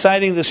Pardes is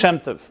citing the Shem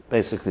Tov,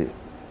 basically.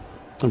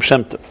 Rav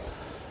Shem Tov.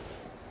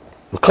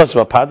 Because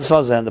of a Pardes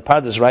Alzeh, and the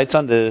Pardes writes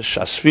on the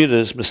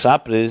Shasfiris,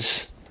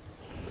 Misapris,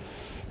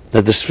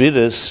 that the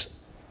spheres,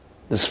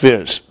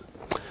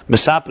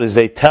 Misapris,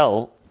 they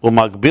tell,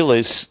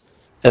 Umagbilis,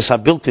 es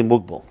habilti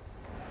mugbal.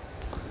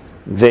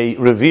 They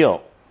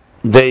reveal,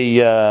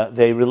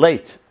 they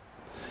relate,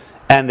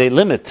 and they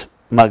limit,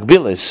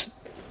 Magbilis,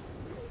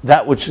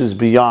 that which is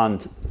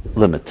beyond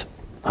limit.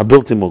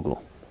 Habilti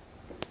mugbal.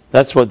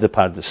 That's what the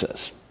Pardes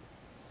says.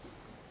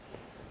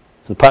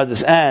 The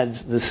Pardes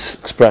adds this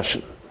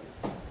expression.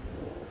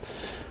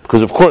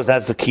 Because of course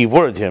that's the key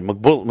word here,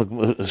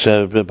 Magbalose.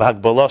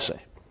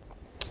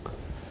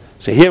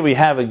 So here we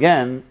have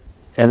again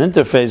an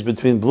interface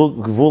between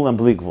Gvul and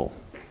Bli Gvul.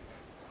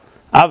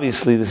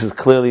 Obviously, this is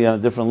clearly on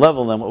a different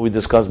level than what we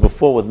discussed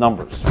before with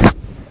numbers.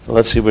 So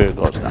let's see where it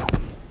goes now.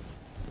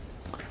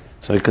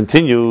 So he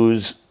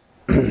continues.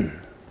 The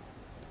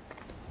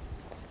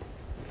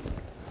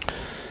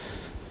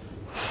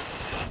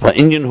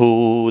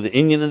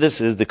Inyan in this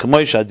is the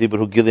Kamoisha Dibur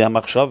Hu Gili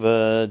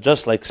HaMachshava,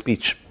 just like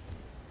speech.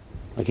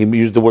 Like he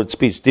used the word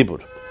speech,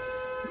 Dibur.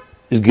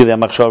 Gili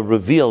HaMachshava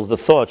reveals the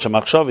thought,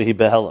 Shemachshava Hi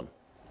Behelam.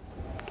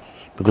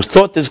 Because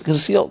thought is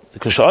concealed.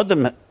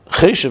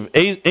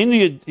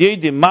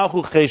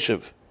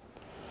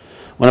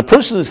 When a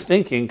person is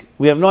thinking,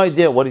 we have no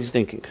idea what he's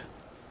thinking.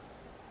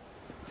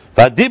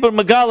 And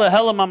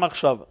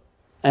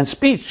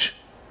speech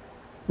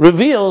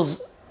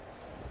reveals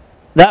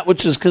that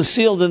which is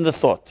concealed in the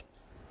thought.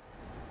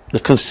 The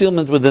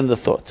concealment within the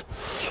thought.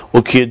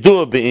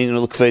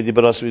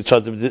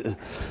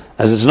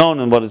 As it's known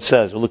in what it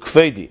says,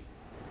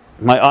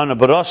 my honor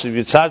barasiv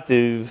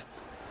yitzartiv.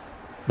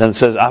 Then it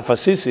says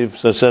afasisiv,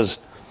 so it says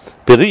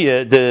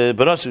beriya the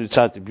barasiv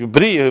yitzartiv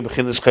beriya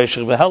b'chinas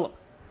cheshach v'helam.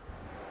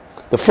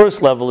 The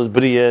first level is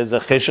Bria, is a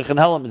Cheshach and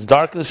Helam. It's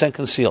darkness and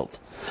concealed.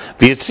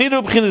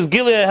 V'Yetzira b'chinas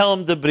Gileah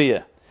Helam de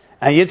Bria.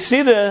 And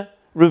Yetzira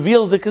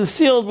reveals the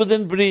concealed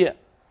within Bria.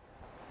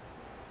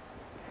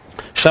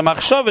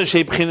 Shamachshava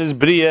she'b'chinas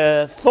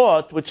Bria,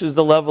 thought, which is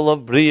the level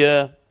of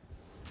Bria,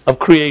 of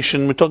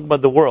creation. We're talking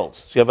about the worlds.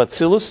 So you have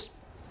Atzilus,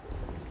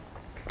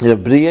 you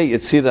have Bria,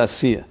 Yetzira,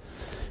 Asiya.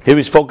 Here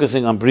he's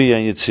focusing on Bria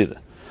and Yetzira.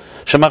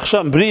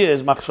 Shamachshava, Bria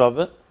is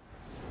Machshava,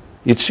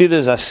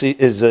 Yetzira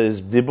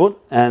is Dibur,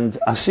 and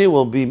Asiya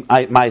will be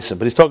Maisa.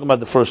 But he's talking about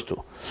the first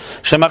two.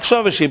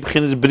 Shemachshava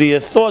she'b'chinas Bria,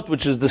 thought,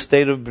 which is the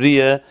state of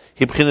Bria,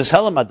 heb'chinas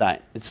Helam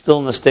adayin. It's still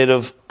in the state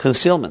of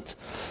concealment.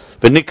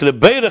 V'nikle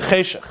beira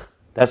cheshach.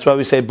 That's why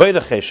we say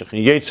beira cheshach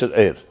in Yetzer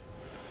Eir.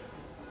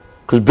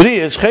 Because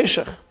Bria is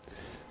cheshach.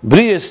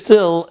 Bria is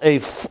still a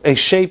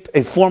shape,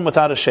 a form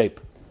without a shape.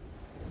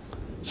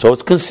 So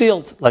it's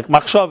concealed, like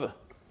Machshava.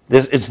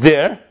 It's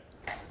there,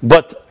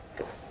 but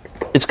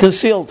it's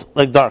concealed,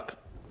 like dark.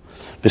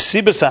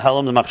 V'sibas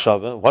hahelam the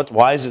Machshava.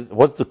 Why is it?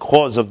 What's the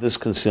cause of this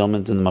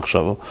concealment in the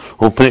Machshava?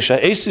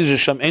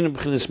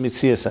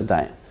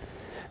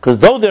 Because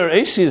though there are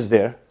ACs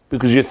there,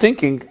 because you're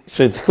thinking,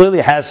 so it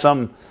clearly has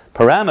some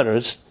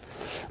parameters,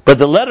 but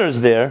the letters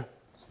there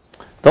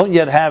don't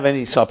yet have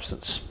any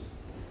substance.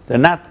 They're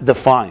not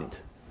defined.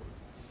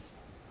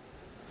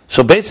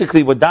 So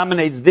basically what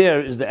dominates there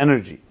is the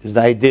energy, is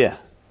the idea.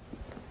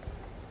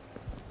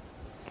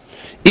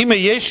 So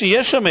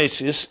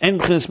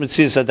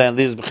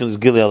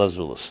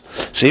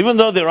even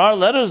though there are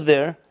letters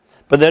there,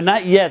 but they're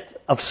not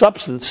yet of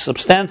substance,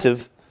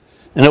 substantive,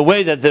 in a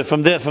way that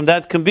from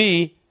that can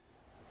be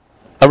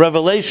a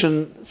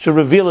revelation should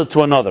reveal it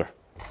to another.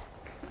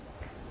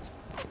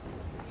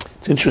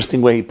 It's an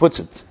interesting way he puts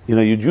it.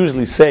 You'd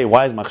usually say,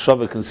 why is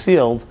Machshava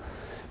concealed?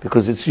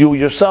 Because it's you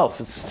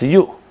yourself, it's to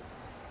you.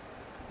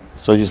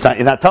 So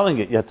you're not telling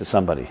it yet to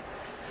somebody.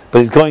 But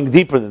he's going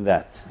deeper than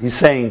that. He's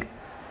saying,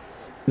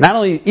 not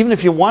only, even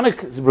if you want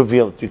to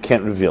reveal it, you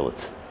can't reveal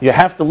it. You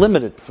have to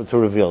limit it to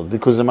reveal it.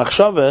 Because the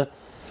Machshava,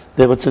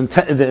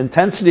 the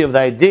intensity of the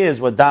idea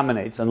is what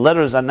dominates, and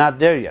letters are not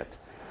there yet.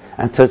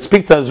 And to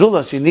speak to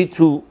Azulas, you need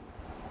to,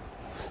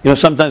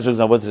 sometimes, for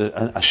example,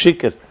 a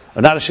shikr,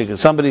 or not a shikr,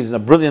 somebody's a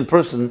brilliant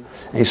person,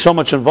 and he's so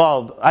much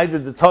involved, I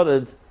did the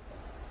Torah,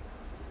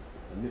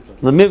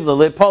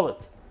 Lemivla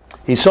Lepolit.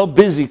 He's so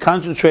busy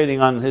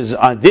concentrating on his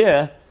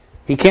idea,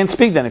 he can't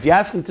speak then. If you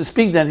ask him to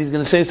speak then, he's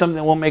going to say something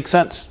that won't make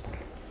sense.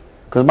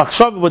 Because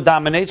Machshava would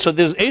dominate, so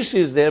there's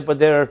ACs there, but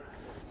they're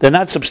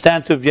not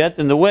substantive yet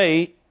in the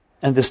way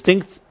and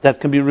distinct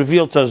that can be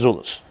revealed to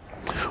Azulas.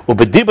 And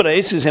in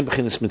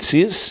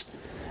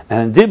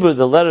Dibur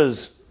the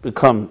letters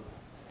become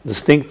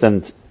distinct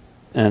and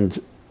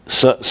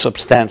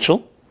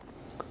substantial.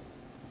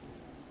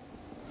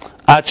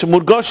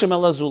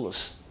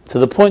 To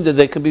the point that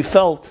they can be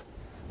felt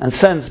and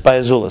sensed by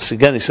Azulas.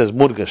 Again, he says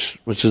murgash,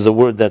 which is the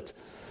word that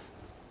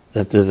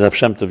the Reb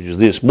Shem Tov used.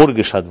 This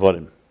murgash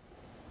hadvarim,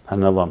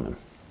 hanalamim.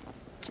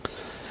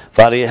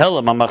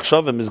 Variyehelam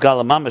amachshavim is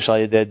galamamish al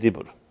yedei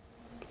dibur.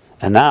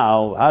 And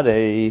now,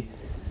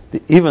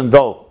 even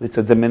though it's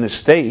a diminished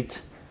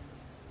state,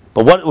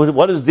 but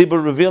what is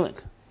dibur revealing?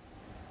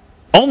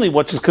 Only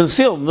what is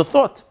concealed in the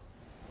thought,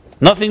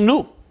 nothing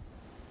new.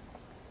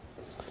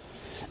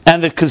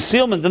 And the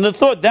concealment in the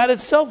thought, that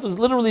itself is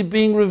literally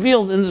being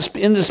revealed in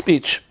the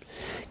speech.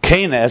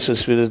 Same thing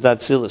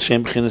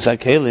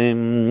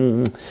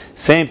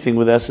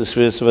with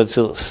Esespheres of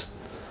Atzilus.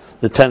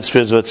 The 10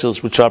 spheres of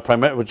Atzilus, which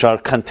are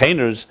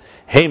containers.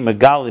 Hey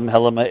megalim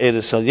helama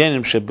eres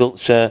alyenim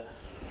shebilti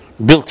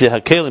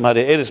hakelim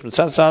hare eres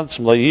mitzatzad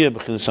smloyeh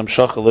b'chinas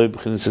hamshach aloi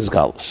b'chinas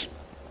izgalus.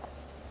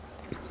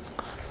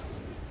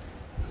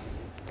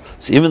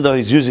 So even though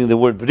he's using the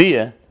word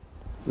Bria,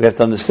 we have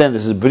to understand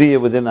this is Bria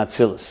within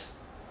Atzilus.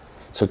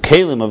 So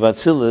Kalim of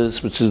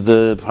Atzilus, which is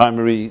the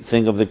primary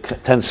thing of the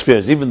 10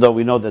 spheres, even though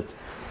we know that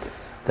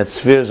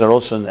spheres are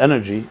also an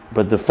energy,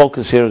 but the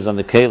focus here is on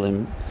the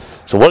Kalim.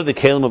 So what do the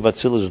Kalim of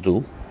Atzilus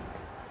do?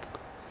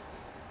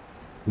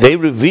 They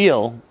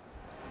reveal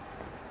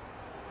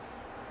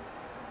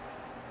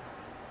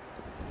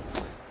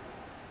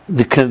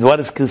what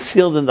is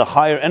concealed in the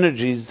higher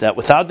energies, that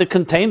without the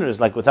containers,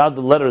 like without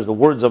the letters, the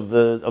words of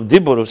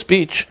Dibur, of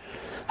speech,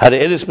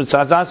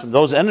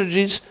 those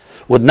energies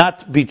would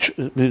not be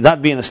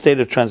in a state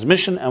of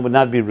transmission and would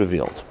not be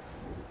revealed.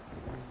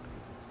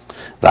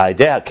 And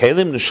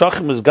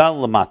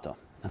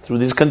through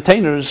these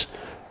containers,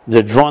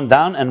 they're drawn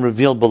down and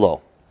revealed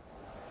below.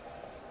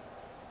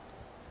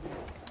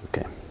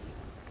 Okay.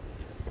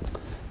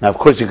 Now, of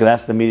course, you could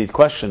ask the immediate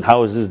question: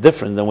 how is this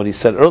different than what he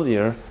said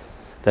earlier?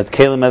 That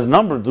Kalim as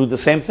number do the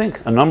same thing.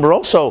 A number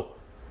also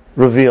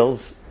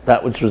reveals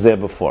that which was there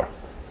before.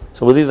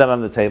 So we'll leave that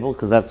on the table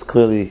because that's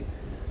clearly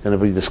going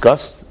to be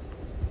discussed.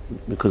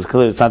 Because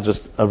clearly it's not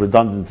just a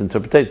redundant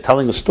interpretation.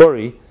 Telling a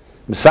story,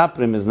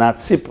 misaprim is not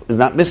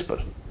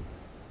misper.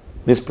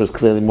 Misper is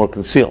clearly more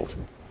concealed.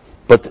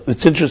 But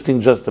it's interesting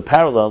just the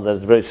parallel that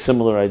it's a very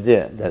similar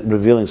idea, that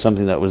revealing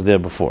something that was there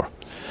before.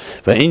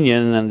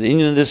 V'inyan, and the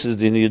inyan, this is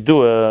the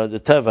Yidua, the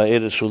Teva,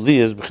 Eretz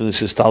Shuliyas,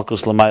 b'chinas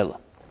istalkus l'mayla.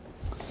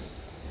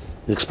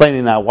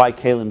 Explaining now why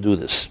Kalim do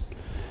this.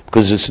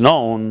 Because it's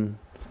known,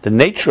 the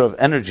nature of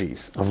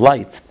energies, of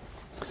light,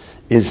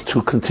 is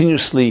to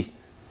continuously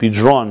be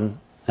drawn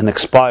and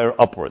expire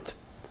upward.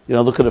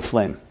 Look at a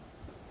flame.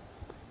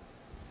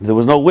 If there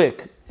was no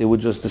wick, it would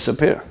just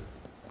disappear.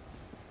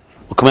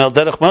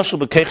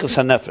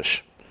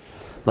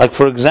 Like,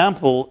 for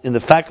example, in the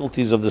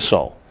faculties of the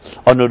soul.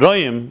 On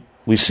Neroim,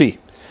 we see,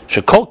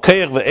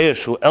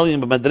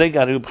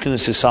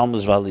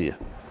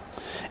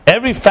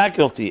 every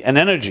faculty and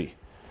energy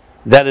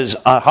that is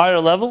a higher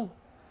level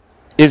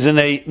is in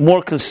a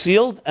more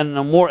concealed and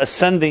a more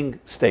ascending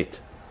state.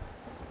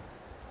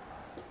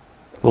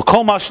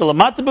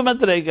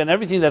 And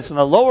everything that's in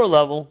a lower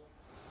level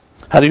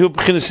is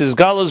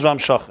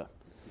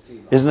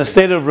in a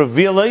state of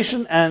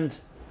revelation and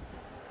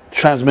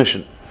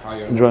transmission.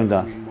 Higher, drawing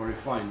down. More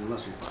refined and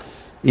less refined.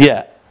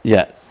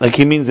 Yeah. Like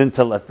he means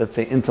intellect. Let's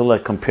say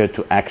intellect compared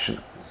to action.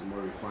 It's more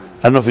refined.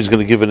 I don't know if he's going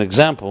to give an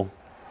example.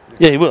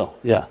 Yeah, he will.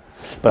 Yeah.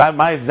 But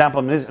my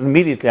example is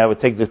immediately I would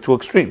take the two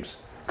extremes.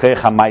 To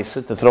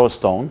throw a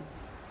stone,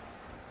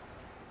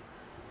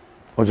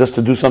 or just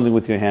to do something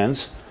with your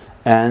hands,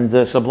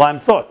 and sublime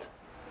thought.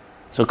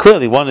 So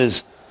clearly one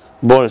is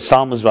more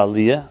salmas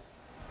v'aliyah,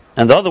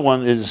 and the other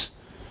one is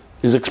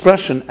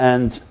expression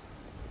and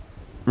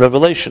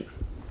revelation.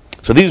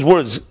 So these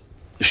words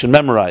you should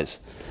memorize.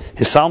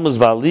 His salmas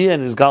v'aliyah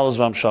and his galas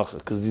v'amshacha,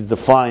 because these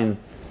define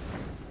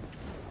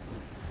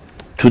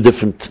two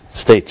different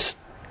states,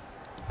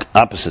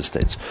 opposite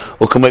states.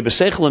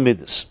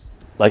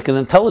 Like an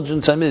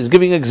intelligence, is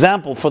giving an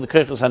example for the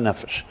Keiches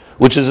HaNefesh,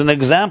 which is an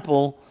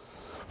example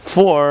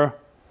for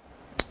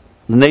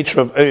the nature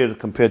of Eir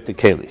compared to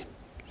Keli.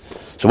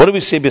 So what do we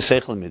say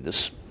b'seichel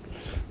midas?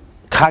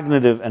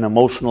 Cognitive and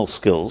emotional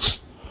skills,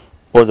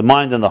 or the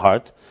mind and the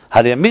heart.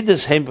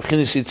 Midas,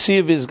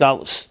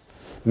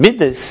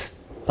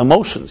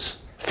 emotions,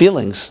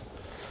 feelings,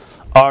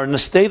 are in a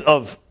state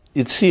of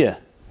yitzia,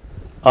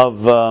 of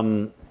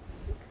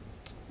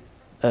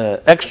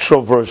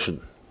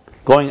extroversion,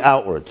 going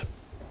outward.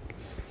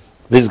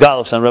 These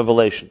galus and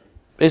revelation.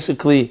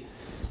 Basically,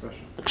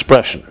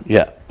 expression.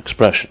 Yeah,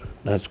 expression.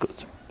 That's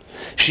good.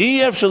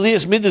 She'ev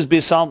shaliyas midas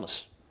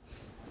b'salmas.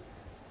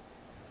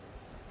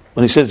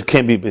 When he says it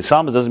can't be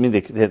b'salmas, doesn't mean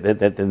that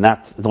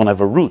they don't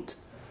have a root.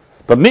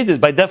 But midas,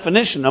 by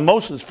definition,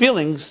 emotions,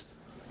 feelings,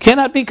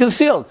 cannot be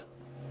concealed.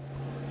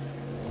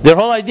 Their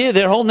whole idea,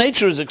 their whole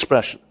nature is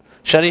expression.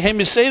 Sharihem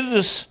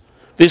yiseidus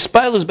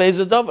v'yispilus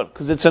be'ezadavar,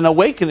 because it's an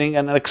awakening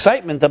and an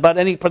excitement about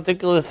any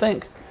particular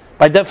thing.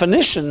 By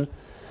definition,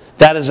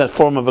 that is a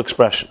form of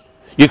expression.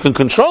 You can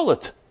control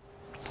it,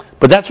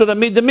 but that's what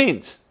amida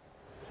means.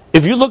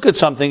 If you look at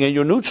something and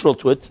you're neutral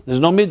to it, there's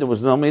no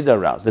midah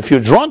aroused. If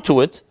you're drawn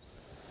to it,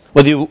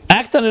 whether you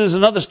act on it is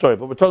another story,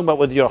 but we're talking about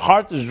whether your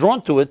heart is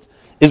drawn to it,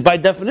 is by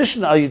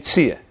definition al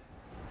yitziyah.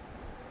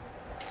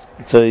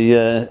 It's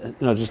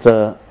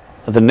the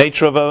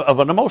nature of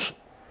an emotion.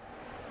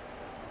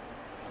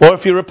 Or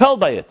if you're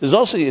repelled by it, there's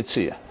also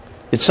yitziyah.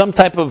 It's some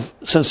type of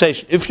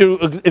sensation. If you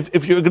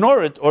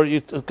ignore it or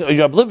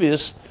you're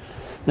oblivious,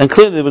 then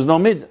clearly there was no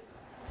midah.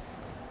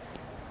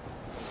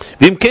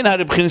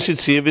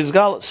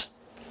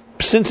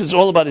 Since it's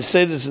all about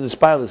Isedus and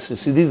Ispilus, you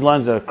see these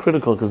lines are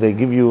critical because they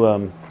give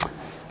you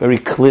very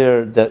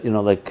clear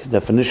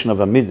definition of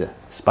a midah.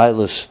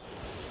 Ispilus,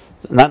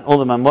 not all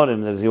the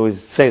Mamorim that you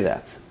always say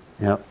that.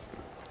 So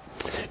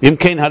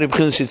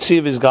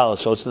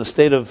it's in a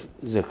state of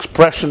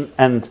expression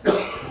and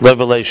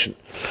revelation.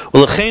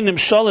 Yeah.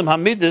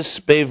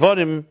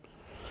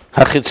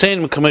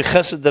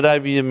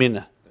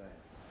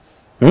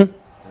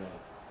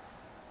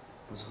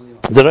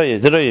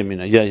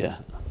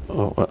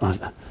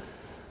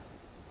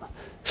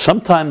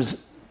 Sometimes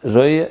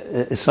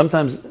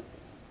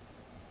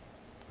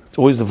it's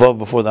always the vav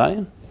before the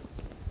ayin.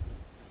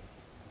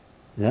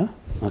 Yeah?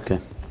 Okay.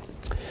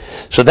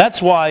 So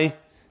that's why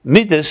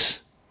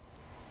midas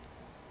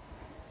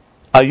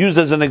are used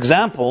as an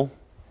example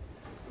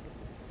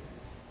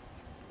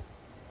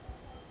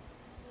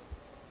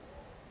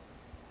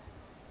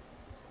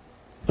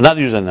not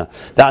used on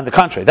the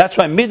contrary. That's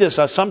why midas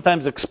are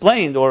sometimes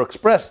explained or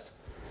expressed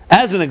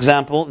as an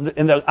example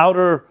in the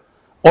outer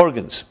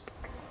organs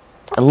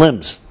and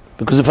limbs.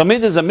 Because if a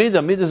midah is a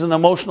midah is an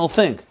emotional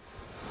thing.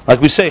 Like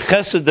we say,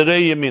 chesed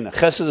derei yamina.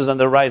 Chesed is on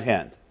the right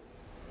hand.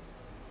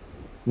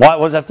 What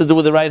does that have to do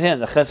with the right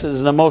hand? The chesed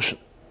is an emotion.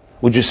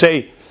 Would you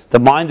say the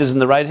mind is in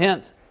the right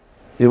hand?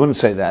 You wouldn't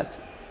say that.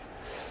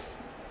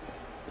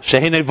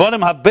 Shehinei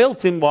vodim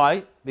ha-built-in,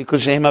 why?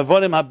 Because shehinei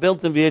vodim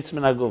ha-built-in v'yetz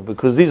min haguf.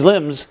 Because these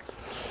limbs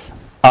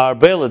are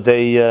beiled.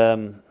 They,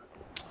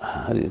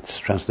 how do you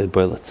translate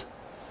beiled?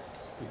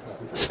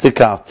 Stick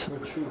out.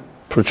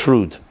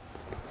 Protrude.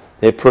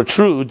 They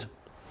protrude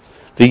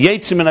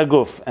v'yetz min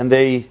haguf. And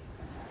they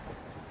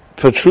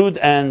protrude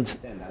and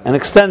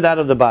extend out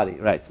of the body.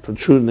 Right.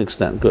 Protrude and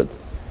extend. Good.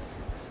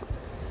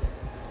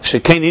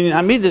 Same thing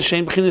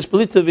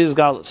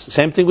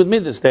with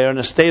midas. They are in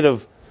a state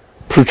of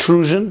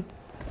protrusion,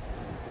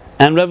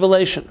 and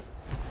revelation.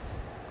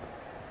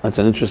 That's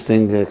an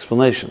interesting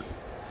explanation.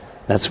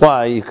 That's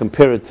why you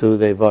compare it to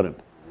the Evarim.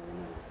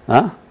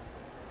 Huh?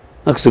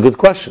 That's a good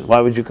question. Why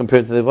would you compare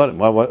it to the Evarim?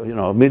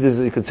 Why, midas,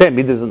 you could say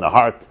midas in the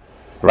heart,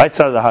 right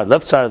side of the heart,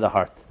 left side of the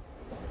heart.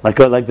 Like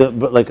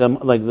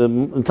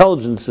the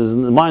intelligence is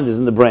in the mind is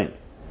in the brain.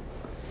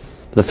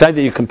 The fact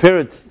that you compare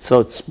it,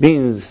 so it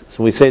means,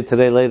 so we say it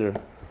today later,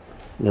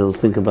 you'll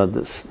think about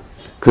this.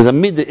 Because a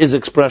midah is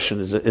expression,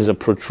 is a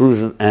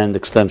protrusion and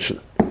extension.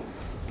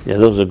 Yeah,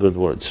 those are good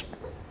words.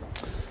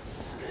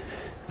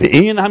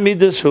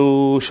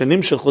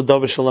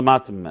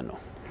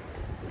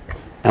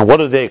 And what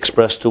do they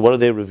express to? What do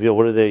they reveal?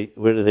 Where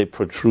do they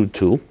protrude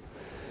to?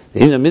 The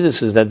inyan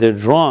hamidus is that they're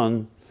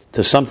drawn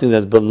to something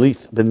that's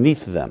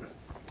beneath them.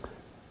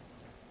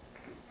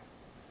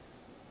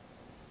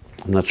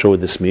 I'm not sure what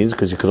this means,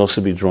 because you could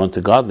also be drawn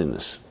to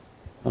godliness.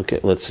 Okay,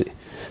 let's see.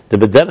 The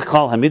bederach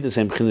klal hamidus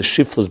are b'chinas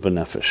shiflas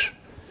b'nefesh,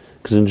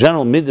 because in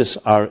general midas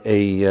are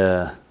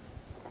a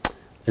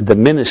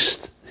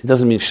diminished. He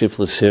doesn't mean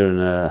shiflas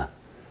here.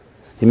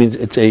 He means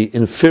it's a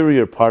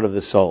inferior part of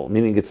the soul,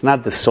 meaning it's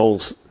not the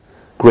soul's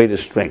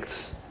greatest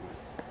strengths.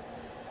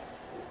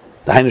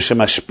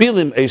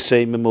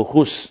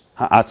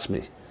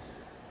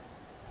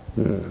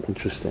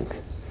 Interesting.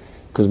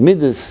 Because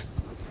midas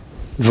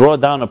draw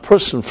down a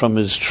person from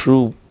his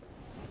true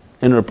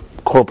inner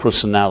core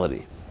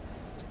personality.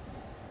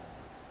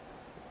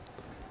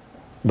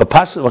 But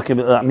I'm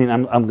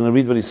going to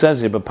read what he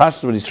says here, but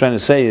what he's trying to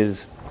say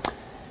is,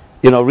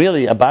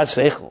 really, a bas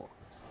seichel,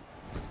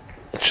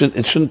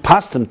 it shouldn't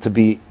pass him to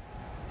be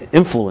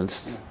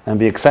influenced and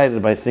be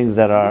excited by things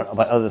that are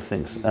by other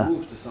things. He's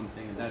moved to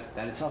something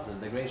that itself is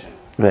degradation.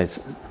 Right.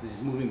 Because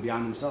he's moving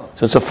beyond himself.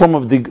 So it's a form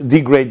of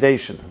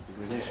degradation.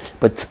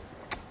 But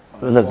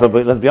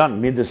let's be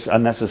honest, midas are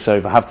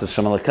necessary.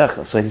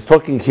 So he's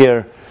talking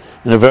here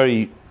in a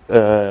very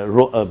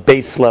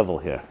base level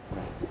here.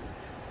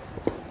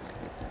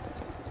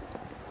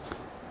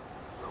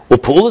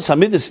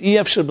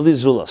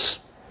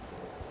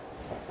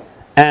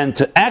 And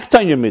to act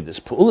on your midas,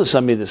 pu'ulas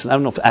hamidus, and I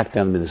don't know if act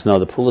on the midas, no,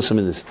 the pu'ulas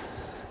hamidus,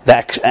 the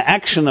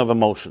action of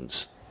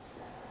emotions,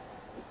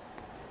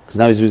 because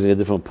now he's using a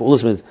different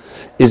pu'ulas hamidus,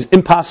 is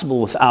impossible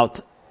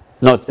without,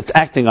 it's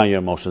acting on your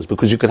emotions,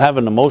 because you could have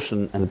an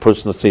emotion, and the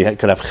person, let's say, you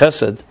could have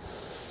chesed,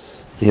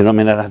 may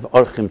not have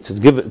orchim to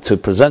give it, to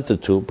present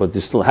it to, but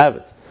you still have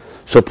it.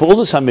 So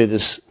pu'ulas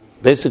hamidus,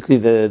 basically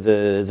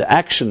the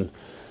action,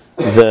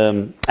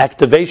 the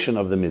activation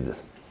of the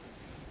midas,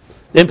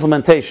 the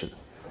implementation.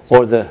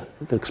 Or the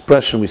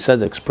expression, we said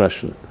the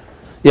expression.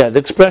 Yeah, the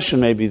expression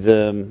maybe is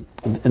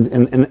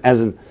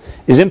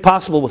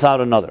impossible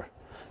without another.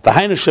 So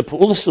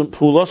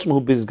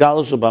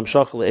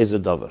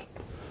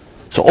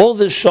all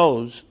this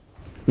shows,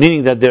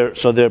 meaning that their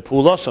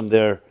pu'ulosam,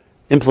 their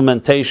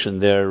implementation,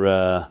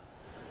 their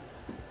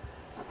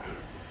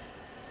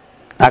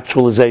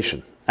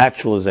actualization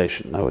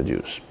I would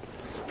use,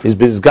 is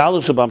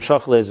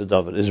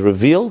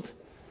revealed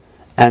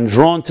and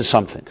drawn to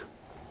something.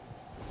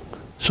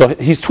 So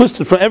he's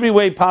twisted from every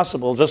way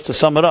possible. Just to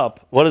sum it up,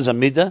 what is a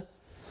midah?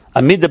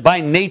 A midah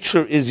by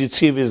nature is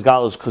yitziv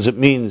izgalus, because it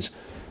means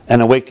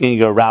an awakening,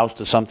 you're aroused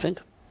to something.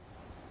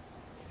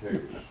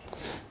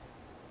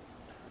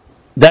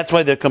 That's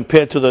why they're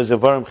compared to those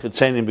evarim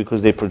chitzenim,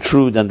 because they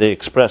protrude and they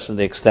express and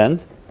they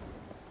extend.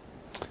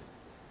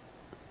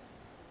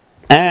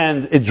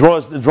 And it's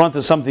drawn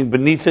to something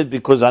beneath it,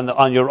 because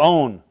on your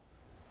own,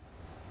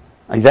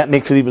 and that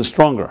makes it even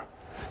stronger.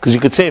 Because you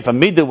could say if a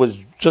midah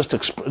was just a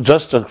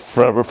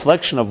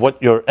reflection of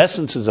what your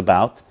essence is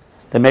about,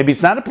 then maybe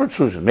it's not a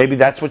protrusion. Maybe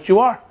that's what you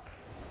are.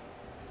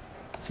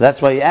 So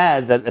that's why he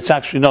adds that it's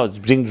actually, it's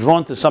being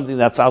drawn to something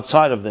that's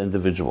outside of the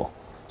individual.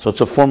 So it's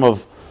a form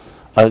of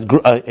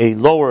a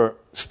lower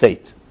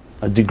state,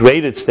 a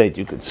degraded state,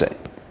 you could say.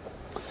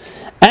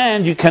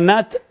 And you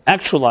cannot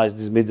actualize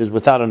these midas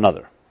without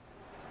another.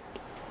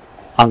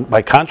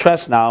 By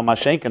contrast now,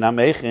 Mashenkin,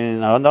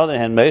 Amechin, on the other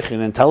hand,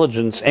 Mechin,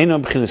 intelligence,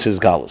 Einam B'chinas is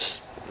Galus.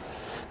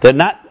 They're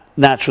not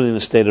naturally in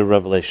a state of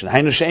revelation.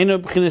 They're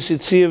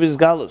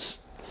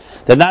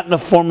not in a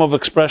form of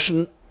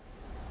expression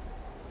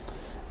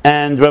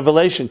and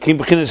revelation.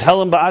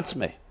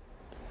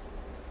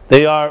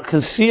 They are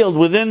concealed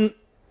within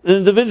the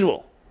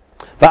individual.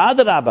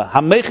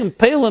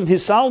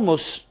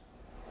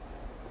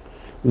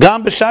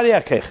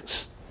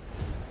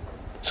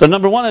 So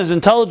number one is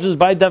intelligence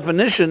by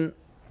definition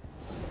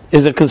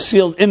is a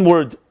concealed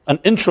inward, an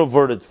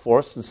introverted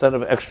force instead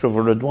of an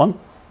extroverted one.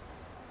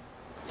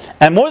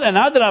 And more than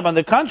adrab, on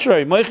the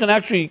contrary, moichin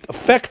actually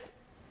affect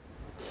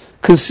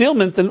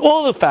concealment in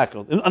all the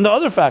faculties, and the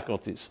other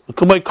faculties.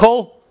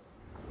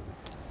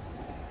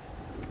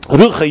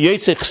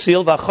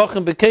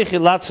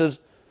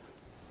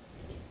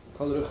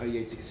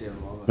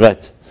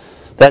 Right.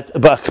 That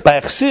by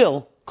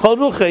chsil, kol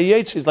rucha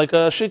yetz is like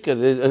a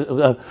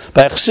shikar.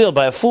 By chsil,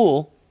 by a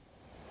fool,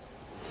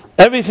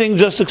 everything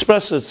just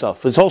expresses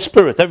itself. His whole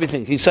spirit,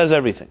 everything. He says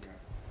everything.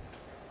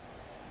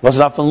 Was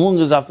afan lung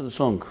is afan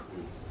sung.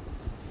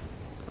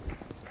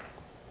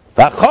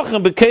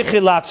 V'achacham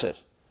b'keiche latzer.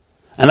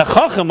 And a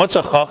chacham, what's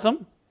a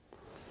chacham?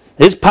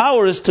 His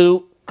power is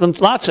to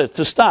latzer,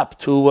 to stop,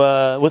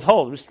 to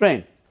withhold,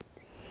 restrain.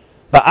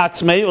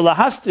 Ba'atzmei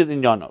ulahastir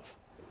inyanov.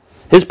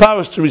 His power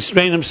is to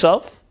restrain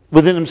himself,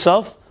 within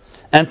himself,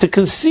 and to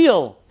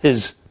conceal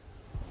his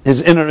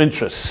inner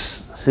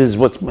interests, his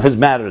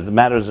matters, the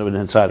matters that are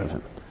inside of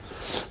him.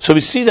 So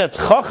we see that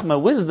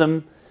chachma,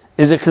 wisdom,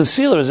 is a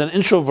concealer, is an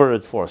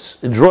introverted force.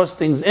 It draws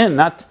things in,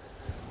 not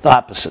the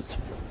opposite.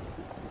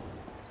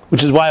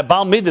 Which is why a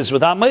Baal Midas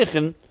without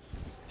Meichin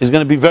is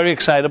going to be very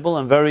excitable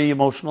and very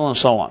emotional and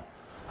so on.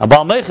 A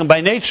Baal Meichin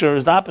by nature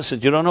is the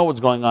opposite. You don't know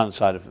what's going on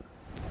inside of him.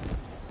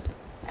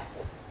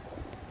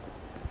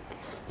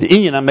 The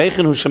inyan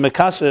ha-Meichin hu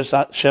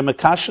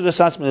shemekasher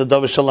esas midav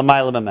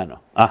shalamayla memeno.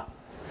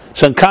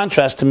 So in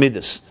contrast to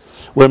Midas,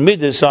 where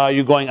Midas are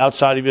you going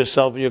outside of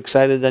yourself and you're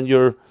excited and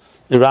you're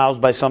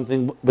aroused by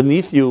something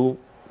beneath you,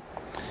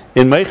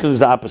 in Meichin is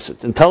the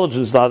opposite.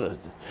 Intelligence is the other.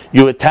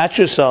 You attach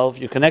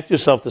yourself, you connect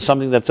yourself to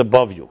something that's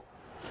above you.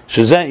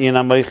 That's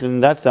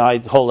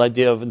the whole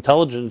idea of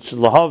intelligence.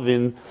 To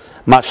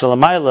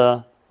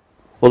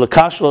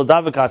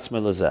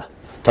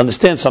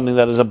understand something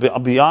that is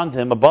beyond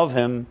him, above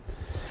him,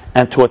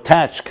 and to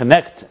attach,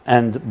 connect,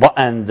 and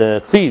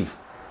cleave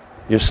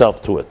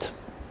yourself to it.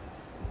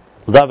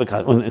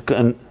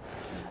 And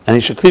he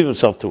should cleave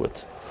himself to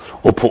it.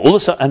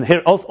 And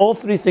here, all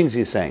three things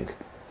he's saying.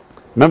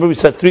 Remember, we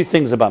said three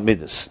things about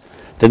Midas.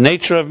 The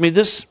nature of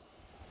Midas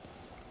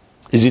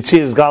is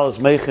Yitzias Galus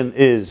Meichin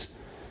is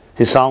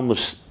his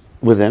salmus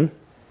within.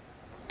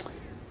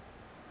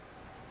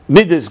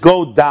 Midas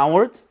go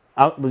downward,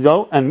 and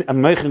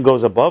Meichin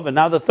goes above. And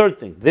now the third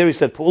thing. There he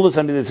said, Pu'ulas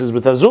HaMidas is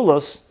with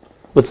Azulas.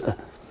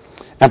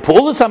 And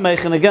Pu'ulas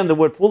HaMeichin, again, the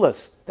word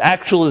Pu'ulas, the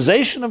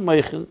actualization of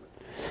Meichin,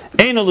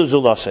 Eina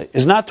L'Zulase,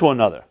 is not to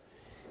another.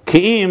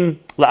 Ki'im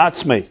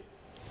La'atzmei.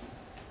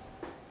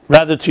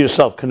 Rather to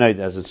yourself, K'neid,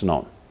 as it's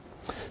known.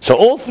 So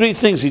all three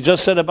things he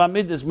just said about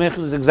Midas,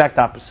 Meichin is the exact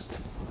opposite.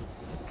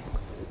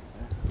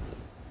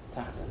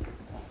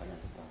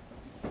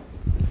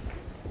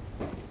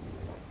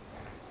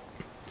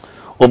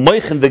 Well,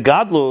 Meichin the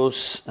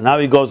Gadlus, and now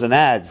he goes and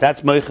adds,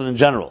 that's Meichin in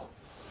general.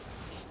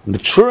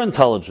 Mature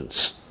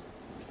intelligence,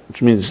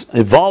 which means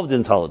evolved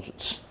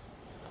intelligence.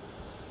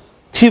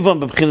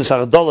 Tivam b'bchinas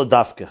ha'gadola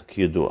dafka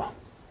kiyudua.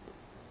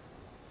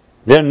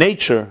 Their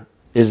nature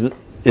is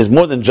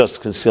more than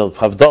just concealed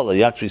havdalah.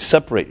 You actually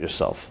separate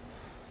yourself,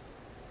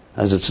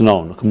 as it's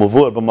known.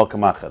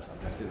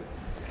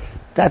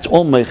 That's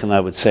all Meichin, I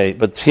would say.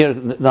 But here,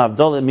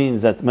 havdalah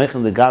means that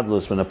Meichin the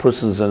Gadlus, when a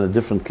person's in a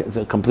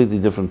completely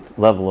different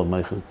level of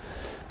Meichin,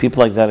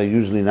 people like that are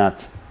usually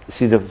not.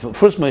 See, the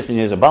first Meichin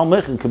is a Baal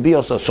Meichin can be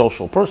also a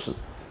social person.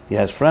 He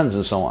has friends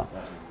and so on.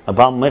 A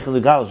Baal Meichin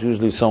the Gadlus is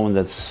usually someone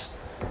that's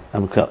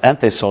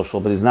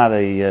antisocial, but he's not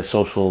a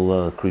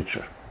social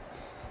creature.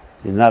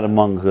 He's not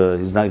among.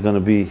 He's not going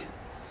to be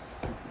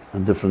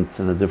in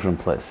a different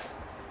place.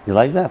 You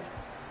like that?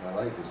 I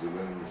like because we're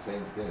learning the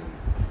same thing.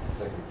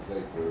 Second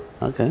sefer.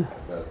 Okay.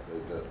 That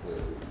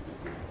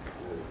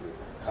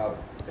Chav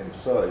and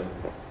Soy,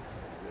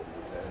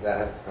 that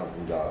has to come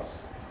from Das.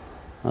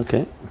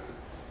 Okay.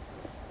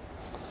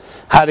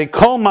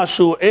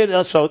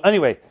 So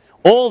anyway,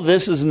 all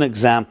this is an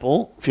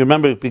example. If you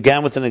remember, it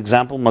began with an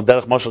example,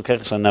 Maderech Moshel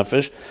Keches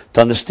HaNefesh,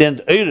 to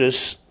understand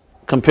Eiris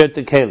compared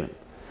to Kelim.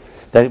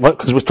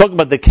 Because we're talking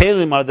about the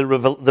Kelim are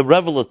the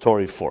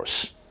revelatory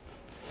force.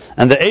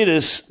 And the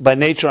Eiris, by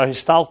nature, are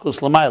Histalkus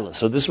Lamaila.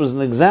 So this was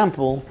an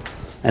example,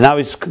 and now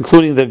he's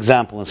concluding the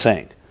example and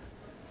saying,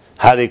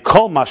 so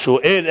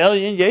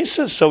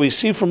we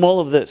see from all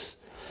of this,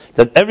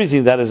 that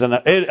everything that is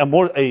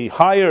a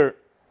higher,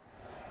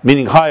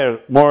 meaning higher,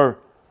 more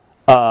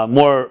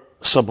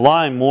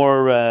sublime,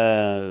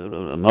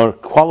 more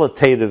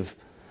qualitative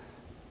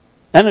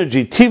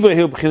energy.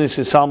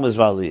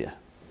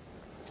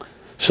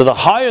 So the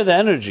higher the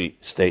energy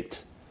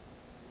state,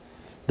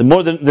 the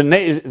more the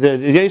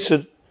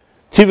Yesod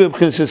Tiva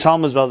b'chinas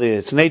Salmas Valiyah.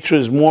 Its nature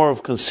is more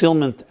of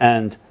concealment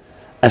and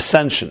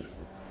ascension.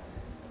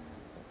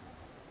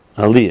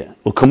 Aliyah.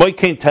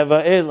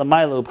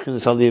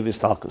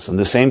 And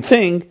the same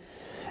thing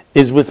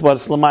is with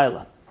what's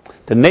Lamaila.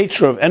 The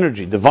nature of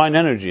energy, divine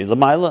energy,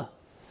 Lamaila,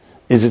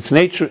 its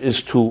nature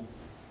is to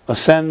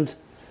ascend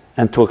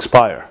and to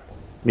expire,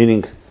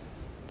 meaning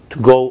to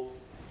go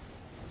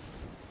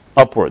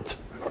upward.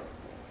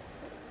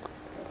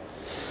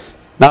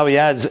 Now he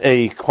adds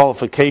a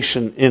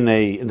qualification in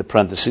the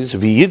parentheses.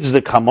 And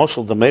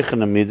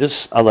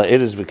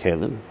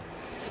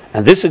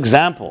this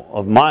example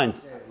of mind.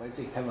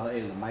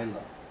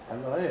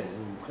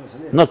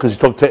 No, because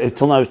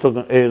till now he's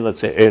talking, let's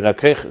say, Eir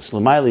HaKeches.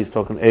 L'mayla he's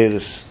talking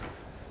Eiris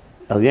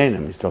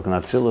Elyenim. He's talking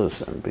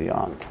Atzilus and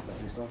beyond.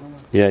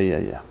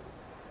 Yeah.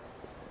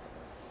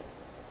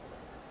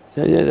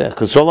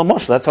 Because Zola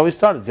Moshel, that's how he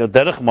started.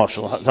 Derech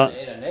Moshel.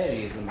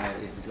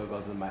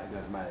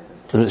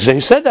 So he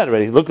said that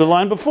already. Look at the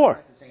line before.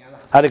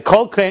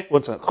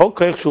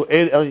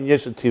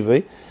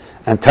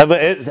 And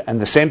Teva, and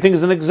the same thing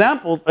is an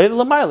example. Eir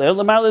L'mayla. Eir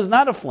L'mayla is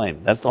not a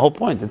flame. That's the whole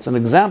point. It's an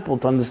example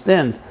to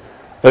understand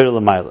Eir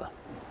L'mayla.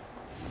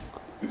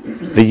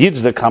 The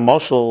Yitzda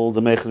Kamoshel,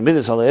 the Meichen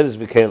Midas, Al Eres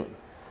V'Kelim.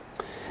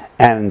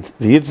 And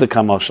the Yitzda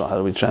Kamoshel, how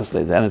do we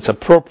translate that? And it's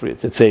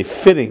appropriate. It's a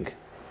fitting.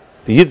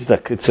 The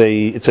Yitzdak,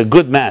 it's a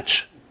good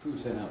match.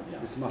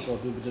 This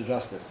mashal do the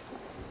justice.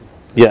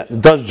 Yeah,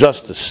 it does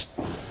justice.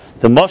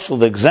 The mashal,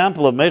 the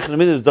example of Meichen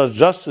Midas, does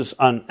justice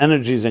on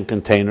energies and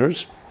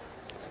containers.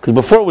 Because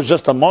before it was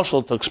just a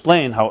mashal to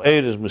explain how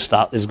air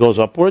goes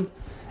upward,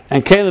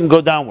 and Kelim go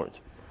downward,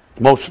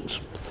 motions.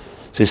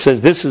 So he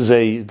says this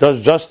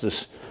does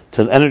justice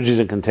to the energies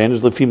and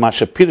containers. Lefi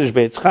Masha Pirish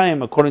Be'etz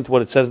Chaim, according to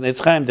what it says in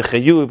Eitz Chaim, the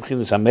Chayu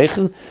b'chinas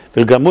haMeichen,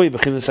 v'Gamui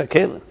b'chinas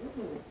haKelim.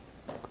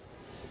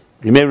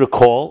 You may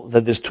recall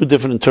that there's two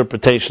different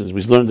interpretations.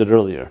 We learned it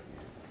earlier.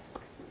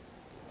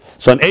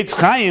 So in Eitz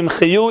Chaim,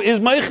 Chayu is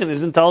Meichen,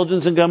 is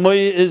intelligence, and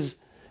Gamui is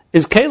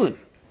Kelim.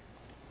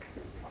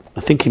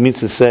 I think he means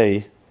to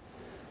say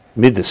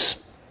Midas.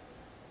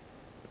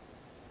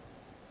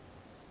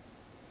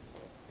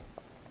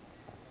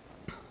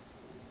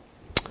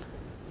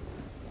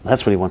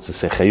 That's what he wants to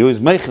say. Chayu is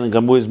Meichen and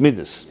Gamu is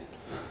Midas.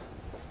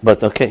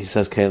 But okay, he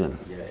says Kelim.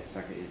 Yeah, it's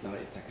like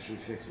a should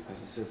fix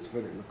because it says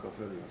further. Look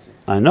further, you'll see.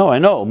 I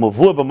know.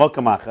 Mavur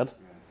b'mokam achad,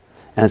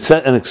 and it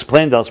said and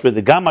explained elsewhere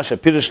the Gamash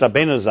Apirish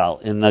Rabbeinu Zal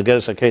in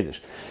Geras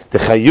HaKodesh. The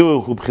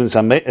Chayu who b'chinas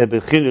and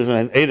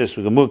Eres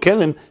v'Gamu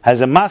Kelim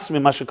has a mass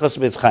in Mashakos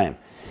Beitz Chaim.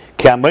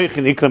 Ki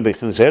Meichen ikram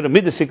b'chinas Eres,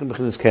 Midas ikram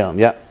b'chinas Kelim.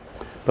 Yeah,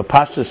 but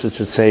Pashtus it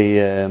should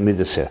say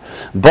Midas here,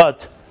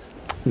 but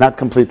not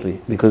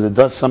completely, because it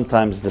does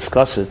sometimes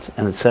discuss it,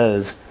 and it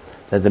says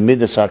that the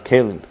Midas are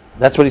Kelim.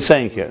 That's what he's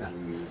saying here.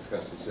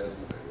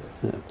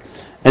 Yeah.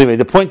 Anyway,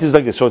 the point is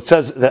like this. So it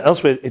says that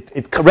elsewhere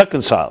it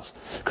reconciles.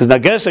 Because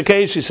Nageres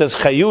HaKodesh he says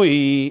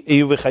Chayui,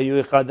 Iyu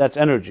v'Chayu Echad, that's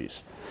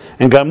energies.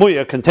 And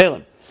Gamuya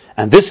Kentelim.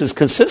 And this is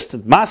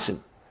consistent, masim,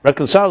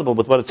 reconcilable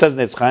with what it says in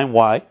Eitz Chaim.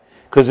 Why?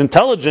 Because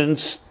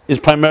intelligence is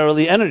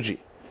primarily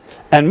energy.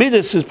 And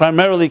Midas is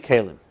primarily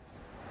Kelim.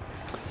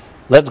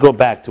 Let's go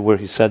back to where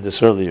he said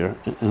this earlier,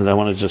 and I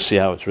want to just see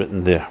how it's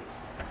written there.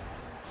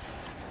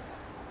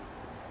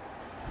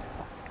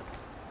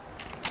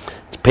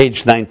 It's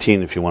page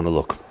 19 if you want to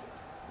look.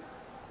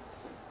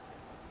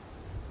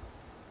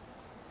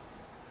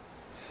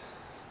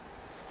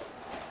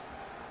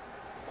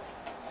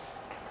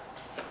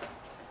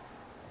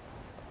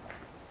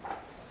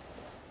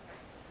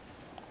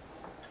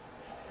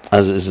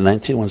 Is it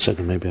 19? 1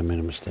 second, maybe I made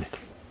a mistake.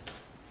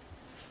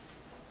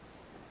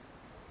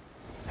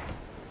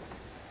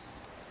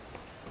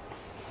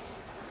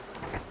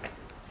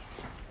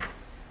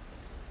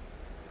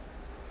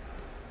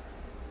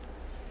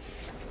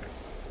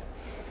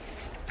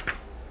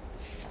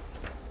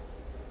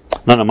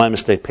 No, my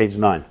mistake. Page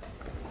 9.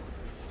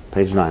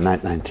 Page 9,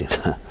 19.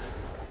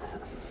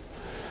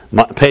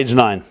 Page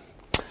 9.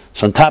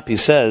 So on top he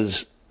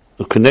says,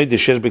 yeah, clearly.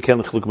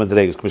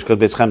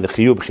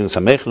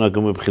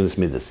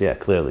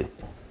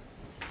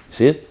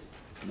 See it?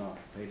 No,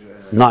 page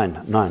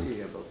 9.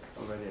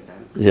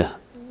 Yeah.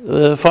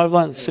 5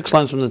 lines, 6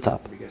 lines from the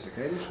top.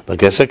 But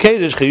Geras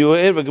HaKodesh, Chayu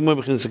Eir v'Gamur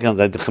b'chinas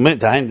haKelim. The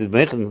Gemeinde the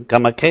Meichen,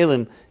 Gama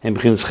Kelim, and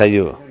b'chinas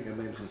Chayu.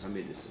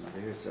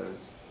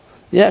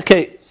 Yeah,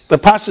 okay.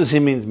 But Pashtus he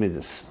means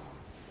Midas.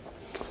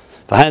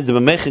 V'hayin the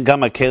Meichen,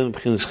 Gama Kelim,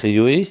 b'chinas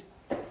Chayui.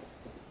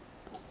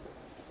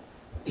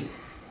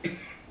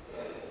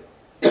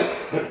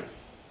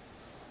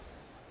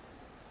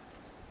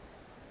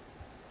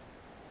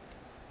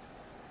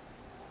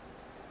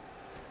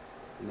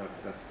 No,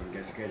 because that's from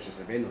Geras HaKodesh, just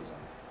Rabbeinu Zal.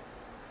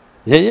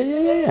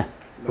 Yeah.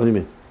 What do you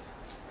mean?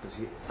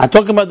 I'm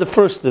talking about the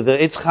first, the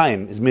Eitz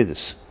Chaim is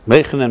Midas.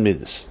 Meichen and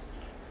Midas.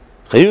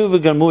 Chayu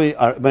v'Gamui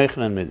are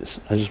Meichen and Midas.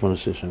 I just want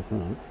to say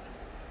something.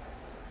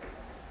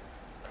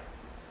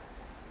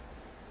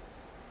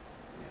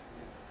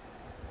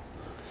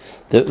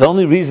 The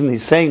only reason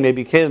he's saying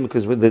maybe Kelim,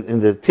 because in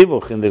the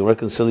Tivuch, in the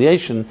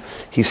reconciliation,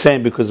 he's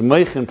saying because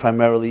Meichen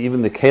primarily,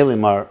 even the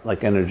Kelim are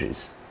like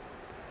energies.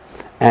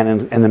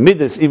 And in the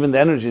Midas, even the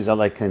energies are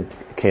like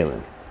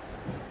Kelim.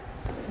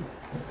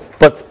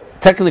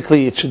 But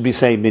technically, it should be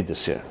saying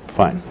Midas here.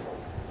 Fine.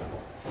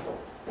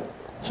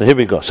 So here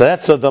we go. So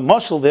the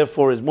mashal,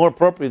 therefore, is more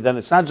appropriate than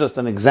it's not just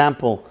an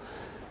example,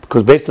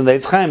 because based on the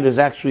Eitz Chaim, there's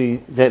actually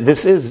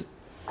this is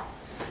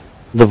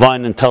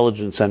divine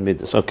intelligence and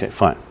Midas. Okay,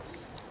 fine.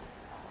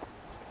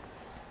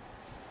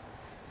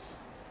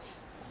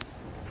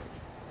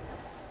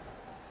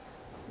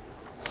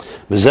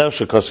 And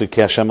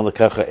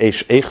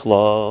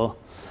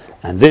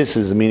this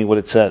is the meaning what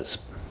it says.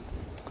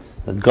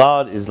 That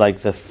God is like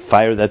the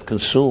fire that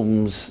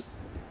consumes.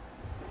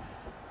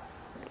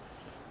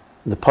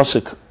 The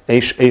pasuk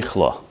Eish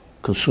Eichla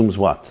consumes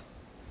what?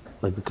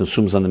 Like it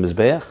consumes on the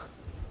Mizbeach?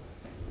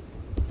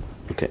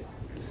 Okay.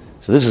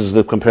 So this is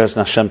the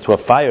comparison of Hashem to a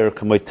fire.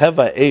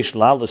 Kamoiteva Eish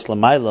Lalas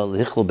Lamaila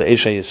L'Hichl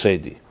Be'Eish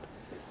HaYesedi.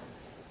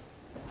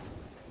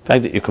 The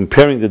fact that you're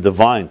comparing the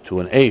divine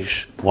to an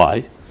Eish.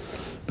 Why?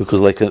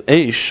 Because like an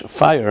Eish,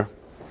 fire,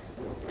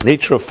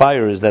 nature of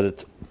fire is that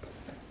it's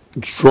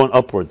drawn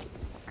upward,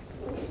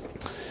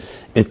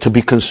 and to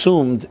be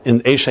consumed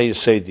in Eish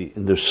HaYesedi,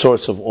 in the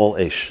source of all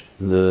Eish,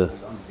 in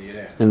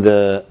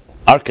the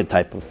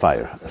archetype of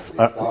fire. That's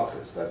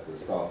the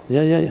start.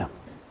 Yeah.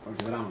 From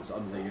the Ram, it's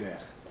under the Yerech.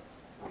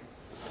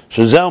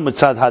 Shezeh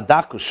mitzad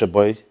hadakus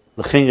shaboy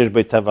l'chein yesh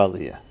bei teva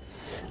aliyah.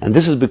 And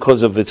this is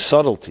because of its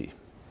subtlety.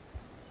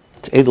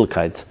 It's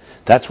edelkeit.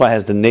 That's why it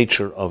has the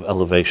nature of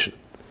elevation.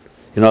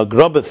 You know, a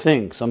grubber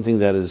thing, something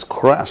that is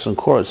crass and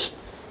coarse,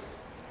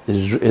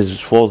 is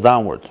falls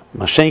downward.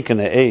 Mashenken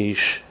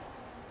eish.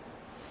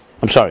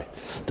 I'm sorry.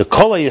 The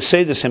kol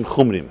yesedis hem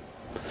chumrim,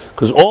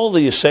 because all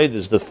the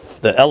yesedis,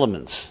 the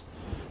elements,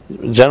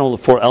 in general, the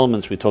four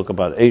elements we talk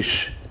about: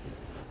 eish,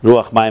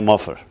 ruach, mayim,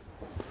 ofer.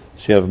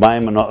 So you have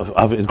mayim and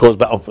it goes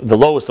back. The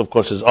lowest, of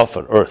course, is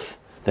ofer, earth.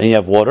 Then you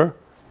have water.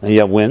 Then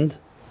you have wind.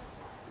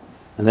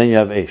 And then you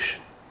have eish.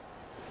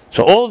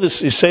 So all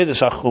this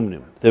yesedis are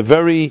chumrim. They're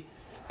very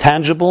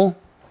tangible,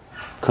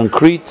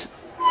 concrete,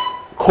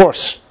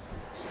 coarse.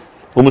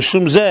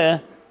 U'mishum zeh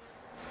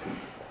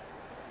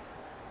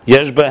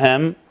yesh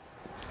behem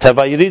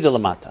teva yirida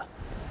lamata.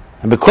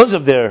 And because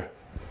of their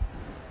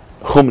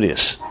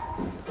chumrius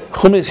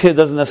here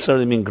doesn't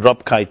necessarily mean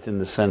grobkeit in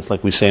the sense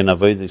like we say in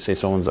Avodah, you say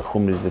someone's a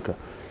chumrius,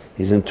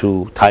 he's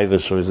into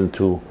taivus or he's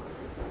into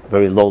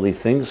very lowly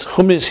things.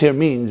 Chumrius here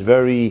means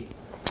very,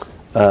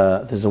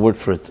 there's a word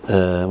for it,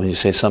 when you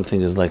say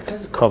something is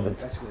like covered.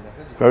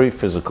 Very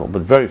physical,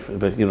 but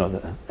you know,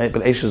 but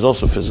Eish is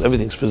also physical.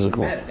 Everything's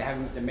physical. They're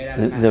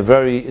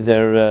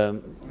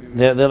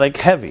like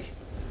heavy,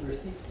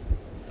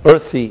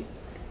 earthy.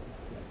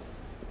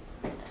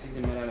 I think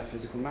they're made out of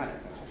physical matter.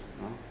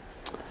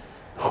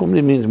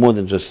 Chumri means more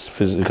than just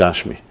physical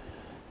gashmi.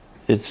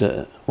 It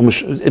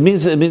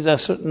means a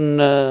certain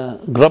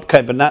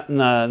grobkeit, but not in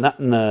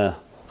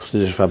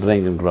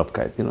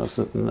grobkeit. You know,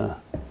 certain.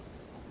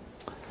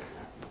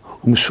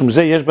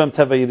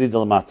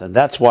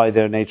 That's why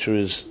their nature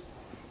is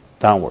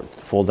downward,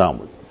 fall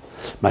downward.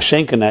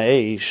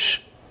 The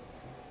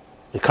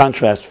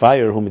contrast,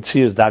 fire, it's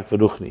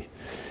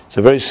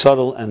a very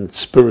subtle and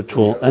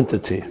spiritual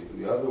entity.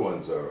 The other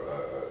ones are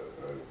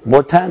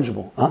more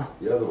tangible, huh?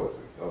 The other ones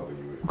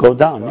go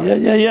down.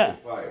 Yeah.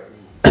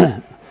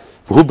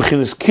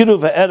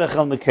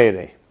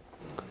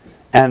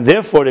 And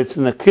therefore, it's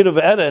in the kiruv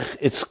erech.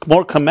 It's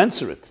more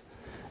commensurate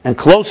and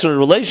closer in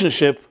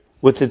relationship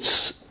with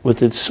its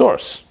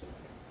source.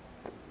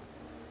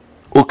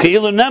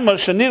 Ukeilu nemar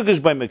shenirgish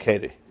by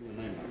mekeri.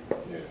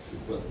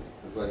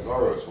 It's like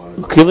Oros one.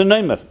 Ukeilu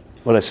nemer.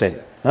 What I say?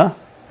 Huh?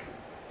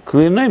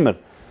 Ukeilu nemer.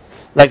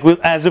 Like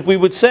as if we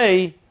would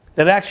say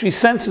that it actually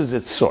senses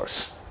its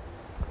source.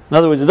 In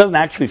other words, it doesn't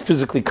actually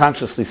physically,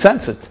 consciously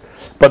sense it,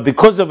 but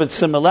because of its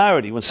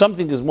similarity, when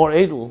something is more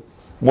edel,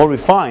 more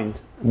refined,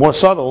 more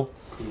subtle,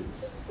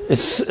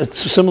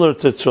 it's similar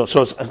to its source.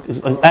 So it's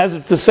as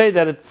if to say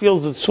that it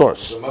feels its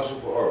source. The muscle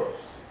for Oros.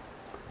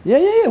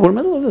 Yeah. We're in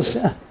the middle of this.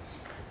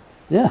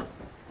 Yeah.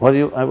 Why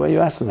are you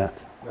asking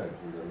that? Right,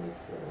 we're going to make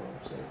sure we're on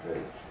the same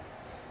page.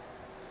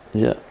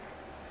 Yeah.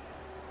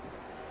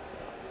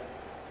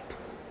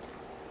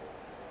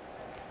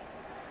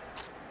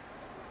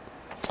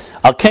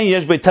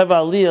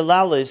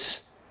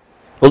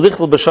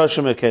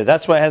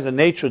 That's why it has a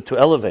nature to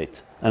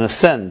elevate and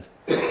ascend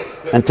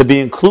and to be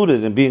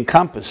included and be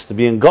encompassed, to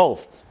be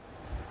engulfed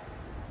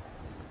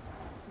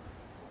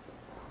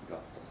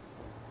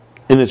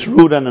in its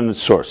root and in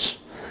its source.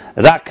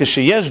 So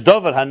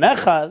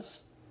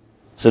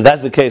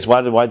that's the case.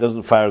 Why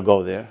doesn't fire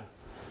go there?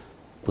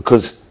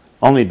 Because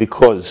when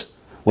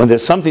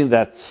there's something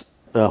that's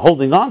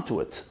holding on to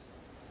it,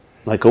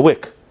 like a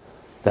wick,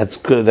 that's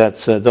dover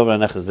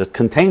hanechas, that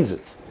contains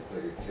it. It's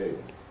like a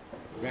cable.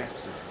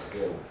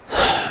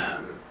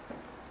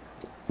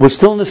 We're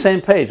still on the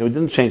same page. We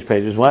didn't change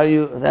pages. Why are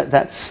you?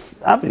 That's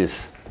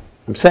obvious.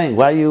 I'm saying,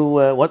 why are you?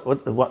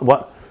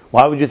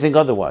 Why would you think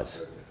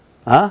otherwise?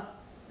 Huh?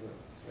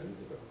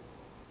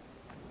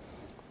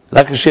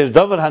 Like a sheyesh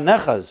dover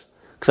hanechas,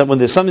 except when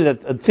there's something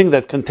a thing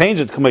that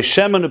contains it,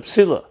 shemen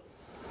upsila,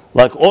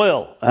 like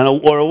oil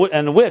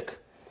and a wick.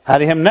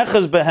 Harihem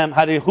nechaz behem,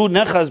 harihu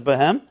nechaz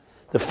behem.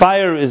 The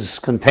fire is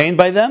contained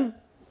by them,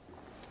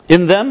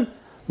 in them,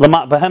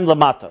 behem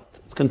lamata.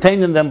 It's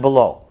contained in them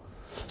below.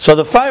 So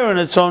the fire on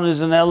its own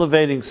is an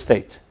elevating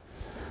state,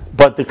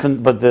 but the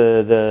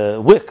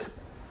wick,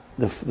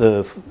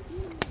 the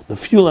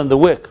fuel and the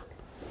wick,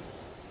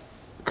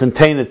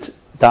 contain it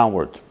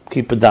downward,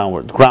 keep it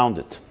downward, ground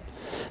it.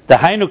 The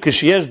hainu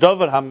kishiyesh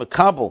dover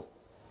hamakabel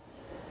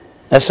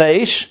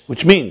esaish,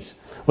 which means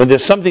when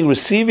there's something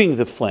receiving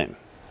the flame.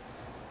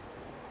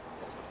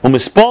 And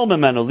it is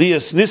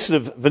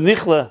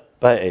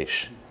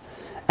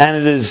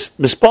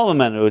mispal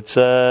memenu.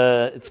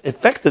 It's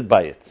affected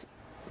by it.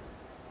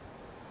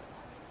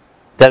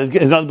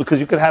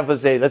 Because you could have,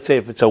 let's say,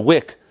 if it's a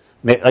wick,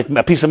 like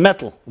a piece of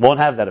metal, won't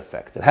have that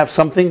effect. It has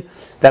something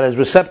that is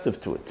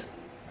receptive to it.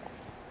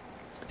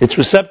 It's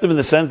receptive in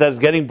the sense that it's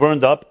getting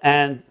burned up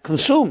and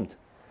consumed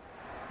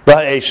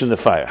by Eish in the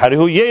fire.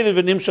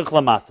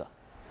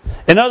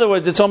 In other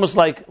words, it's almost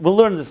like, we'll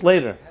learn this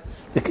later.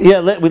 We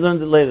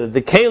learned it later.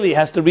 The Keli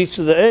has to reach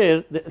to the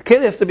Eir. The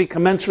Keli has to be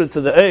commensurate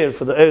to the Eir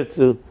for the Eir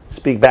to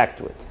speak back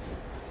to it.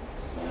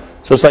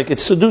 So it's like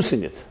it's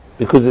seducing it,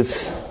 because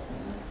it's...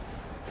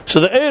 So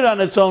the Eir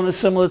on its own is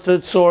similar to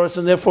its source,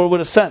 and therefore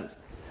would ascend.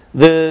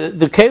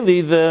 The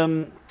Keli,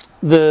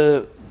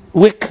 the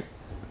wick,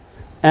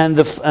 and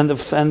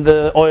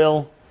the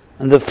oil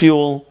and the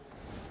fuel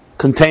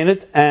contain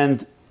it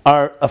and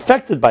are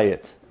affected by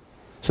it.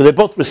 So they're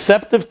both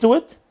receptive to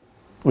it,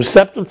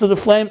 receptive to the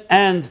flame,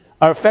 and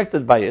are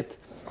affected by it.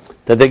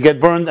 That they get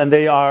burned, and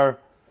they are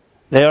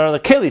the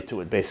keli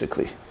to it,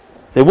 basically.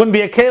 They wouldn't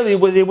be a keli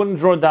where they wouldn't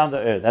draw down the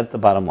air. That's the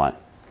bottom line.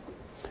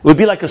 It would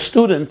be like a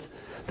student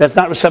that's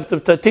not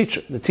receptive to a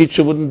teacher. The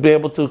teacher wouldn't be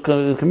able to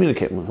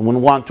communicate with him,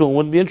 wouldn't want to, and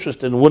wouldn't be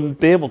interested, and wouldn't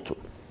be able to.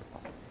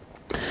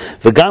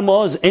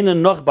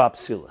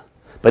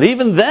 But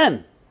even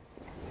then,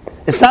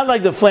 it's not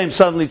like the flame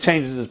suddenly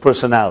changes its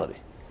personality.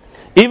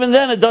 Even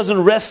then, it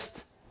doesn't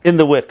rest in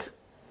the wick.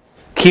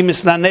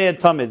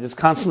 It's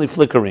constantly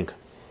flickering.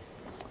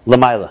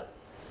 Lamaila.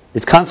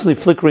 It's constantly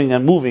flickering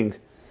and moving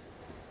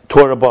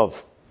toward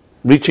above,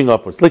 reaching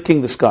upwards,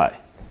 licking the sky,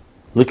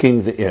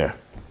 licking the air.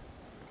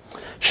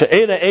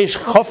 She'era eish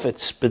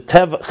chofetz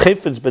beteva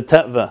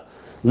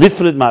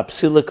lifrid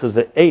ma'apsila, because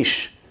the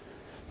eish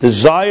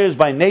desires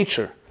by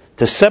nature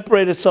to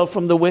separate itself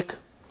from the wick,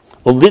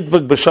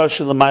 ulidvag b'shar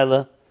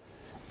shelamayla,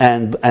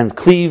 and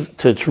cleave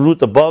to its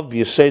root above,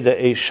 b'yeseda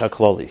eish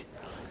hakloli,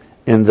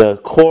 in the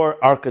core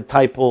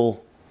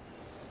archetypal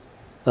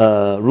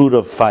root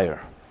of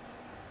fire.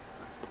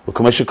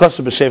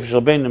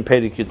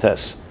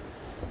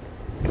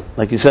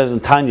 Like he says in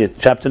Tanya,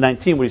 chapter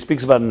 19, where he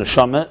speaks about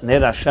neshama, ner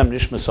Hashem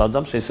nishmas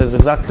adam. So he says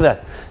exactly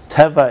that.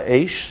 Teva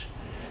eish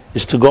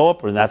is to go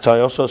upward, and that's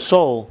why also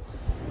soul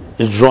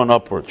is drawn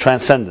upward,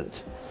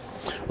 transcendent.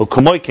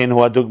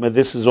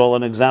 This is all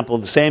an example.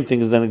 The same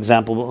thing is an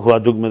example.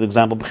 The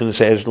example to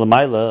air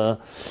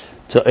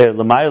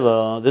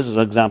lamaila. This is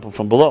an example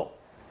from below.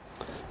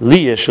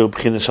 Being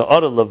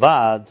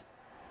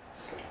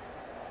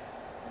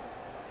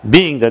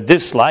that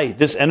this light,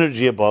 this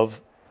energy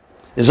above,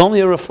 is only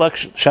a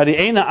reflection. Because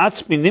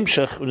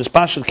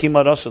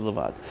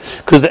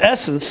the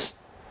essence,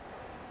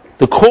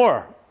 the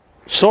core,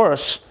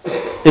 source,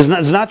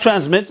 does not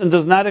transmit and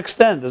does not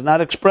extend, does not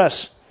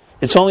express.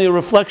 It's only a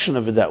reflection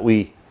of it that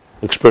we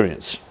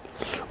experience.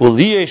 He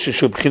needs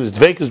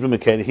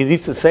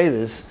to say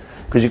this,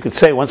 because you could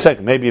say, one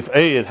second, maybe if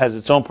it has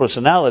its own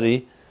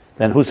personality,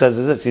 then who says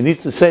it's? You need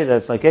to say that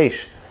it's like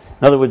Eish.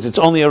 In other words, it's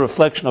only a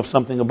reflection of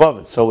something above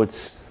it, so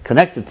it's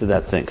connected to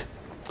that thing.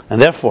 And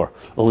therefore,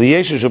 and being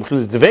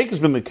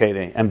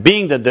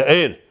that the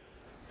Eir,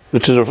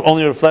 which is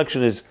only a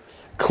reflection, is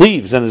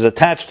cleaves and is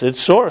attached to its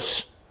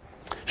source,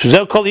 that's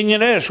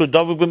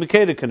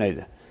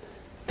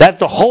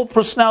the whole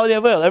personality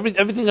of Eir.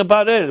 Everything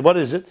about Eir, what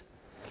is it?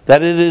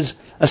 That it is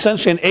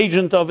essentially an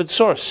agent of its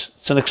source.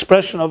 It's an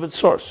expression of its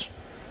source.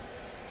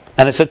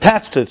 And it's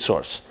attached to its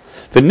source.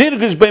 See, there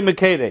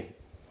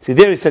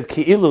he said,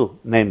 Ki'ilu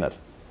Neimer.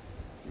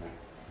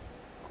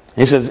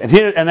 He says, and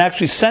here, and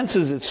actually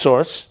senses its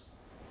source.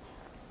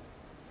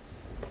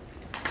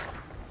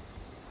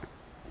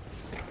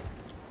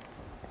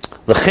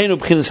 That's why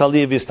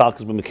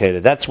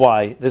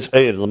this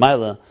Eir,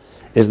 Lamaila,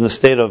 is in a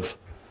state of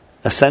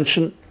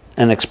ascension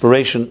and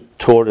expiration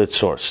toward its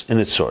source, in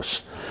its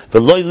source.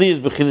 And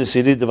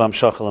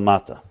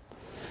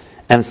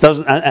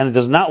it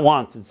does not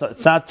want,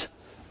 it's not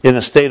in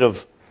a state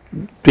of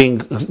being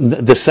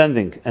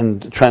descending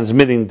and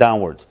transmitting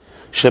downward.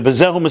 Because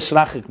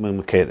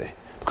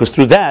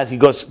through that he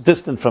goes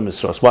distant from his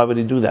source. Why would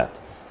he do that?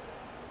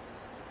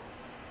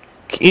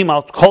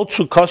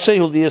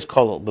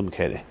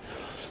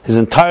 His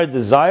entire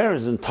desire,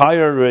 his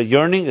entire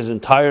yearning, his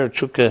entire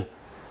chukka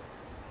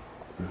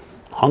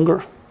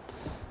hunger,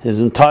 his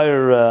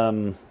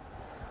entire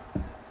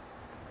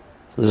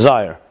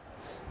desire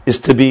is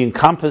to be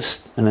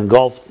encompassed and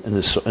engulfed in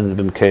the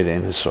Bimkede,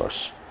 in his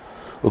source.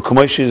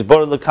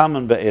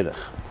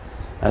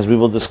 As we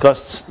will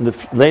discuss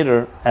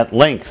later at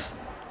length.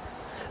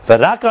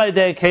 And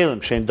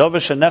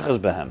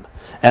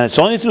it's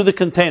only through the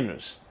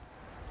containers,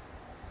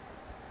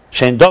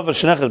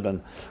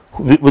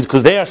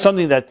 because they are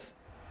something that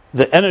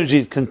the energy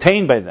is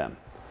contained by them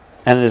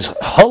and is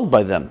held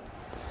by them.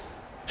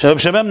 The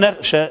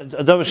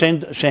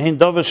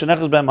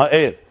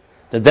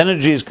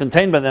energy is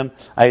contained by them.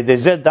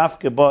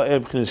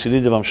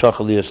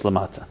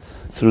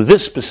 Through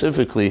this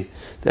specifically,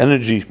 the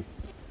energy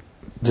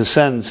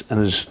descends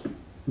and is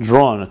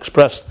drawn,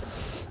 expressed,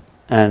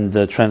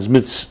 and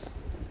transmits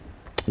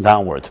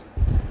downward.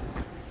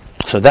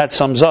 So that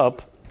sums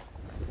up.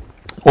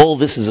 All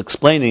this is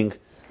explaining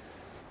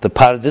the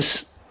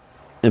Pardis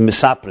in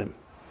Misaprim.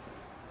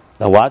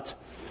 Now what?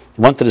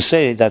 He wanted to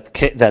say that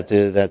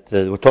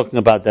we're talking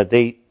about that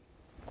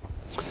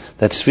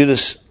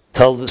Sfiris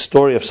tell the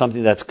story of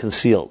something that's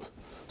concealed.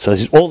 So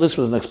all this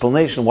was an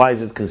explanation. Why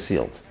is it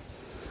concealed?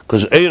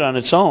 Because Eir on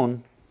its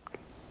own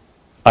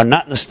are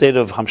not in a state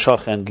of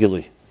hamshacha and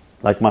gilui,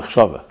 like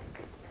machshava.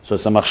 So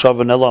it's a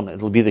machshava nelam.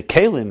 It'll be the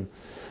kelim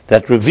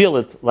that reveal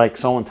it, like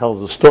someone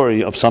tells a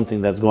story of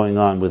something that's going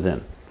on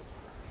within.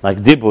 Like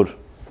dibur,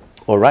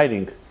 or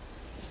writing,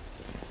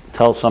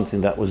 tells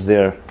something that was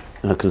there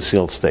in a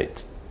concealed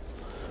state.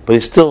 But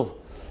he's still,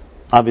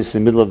 obviously,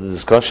 in the middle of the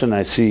discussion.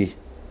 I see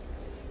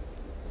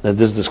that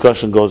this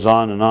discussion goes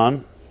on and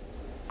on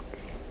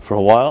for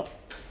a while.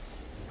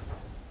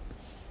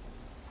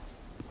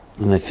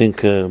 And I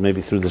think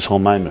maybe through this whole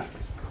mimer.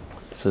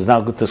 So it's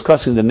now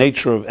discussing the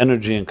nature of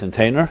energy and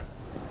container.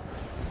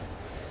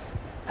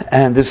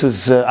 And this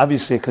is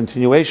obviously a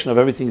continuation of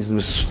everything he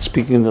was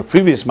speaking in the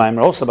previous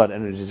mimer, also about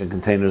energies and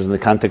containers in the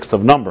context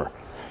of number.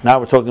 Now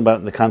we're talking about it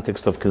in the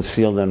context of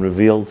concealed and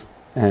revealed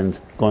and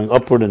going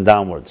upward and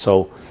downward.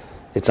 So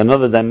it's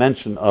another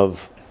dimension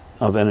of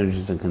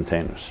energies and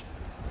containers.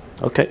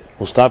 Okay,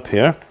 we'll stop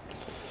here.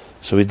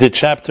 So we did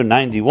chapter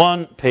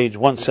 91, page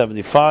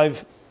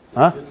 175.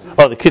 Huh?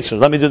 Oh, the Kitzur.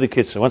 Let me do the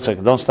Kitzur. 1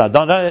 second. Don't stop.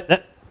 Don't.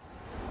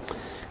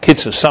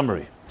 Kitzur,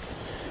 summary.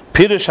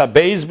 Pirush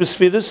HaBeis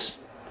B'Sfiris,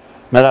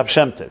 Merab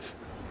Shem Tev.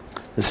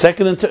 The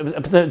second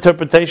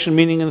interpretation,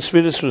 meaning in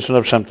Sfiris, was from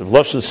Rab Shem Tev.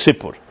 Loshen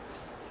Sipur.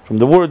 From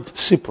the word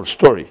Sipur,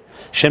 story.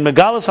 Shem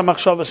Megalas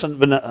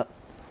HaMachshavas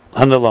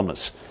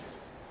HaNelamas.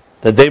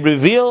 That they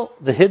reveal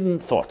the hidden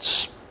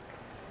thoughts.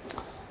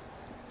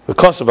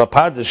 Because of a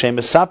Pardes, Shem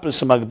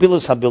Esapris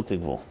HaMagbilas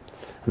HaBiltigvul.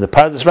 And the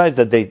Pardes writes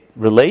that they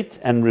relate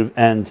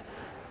and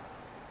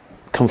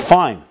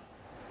confine,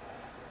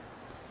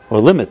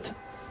 or limit,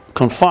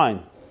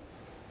 confine.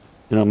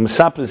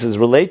 Mesapris is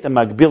relate, and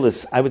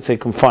Magbilis, I would say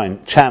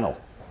confine, channel,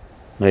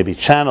 maybe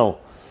channel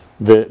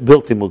the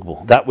Bilti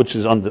Mugbul, that which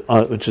is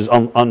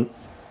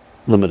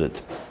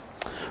unlimited.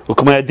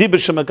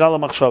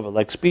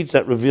 Like speech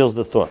that reveals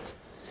the thought.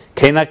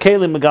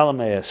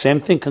 Same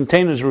thing,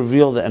 containers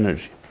reveal the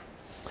energy.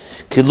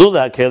 Because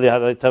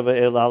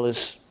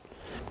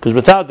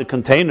without the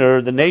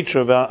container, the nature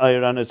of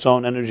air on its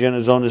own, energy on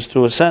its own, is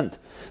to ascend.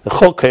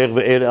 Because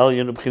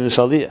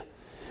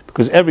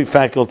every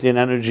faculty and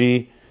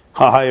energy,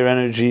 higher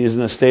energy, is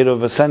in a state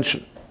of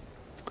ascension,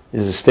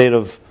 is a state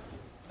of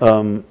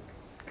going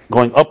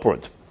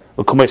upward.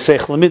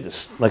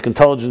 Like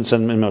intelligence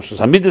and emotions.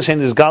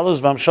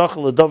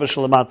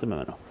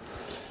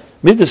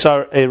 Midas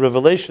are a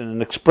revelation,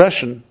 an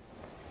expression,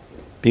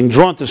 being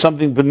drawn to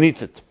something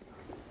beneath it.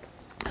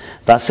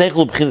 And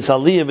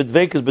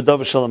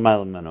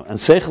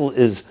seichel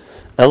is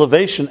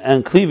elevation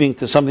and cleaving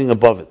to something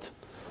above it.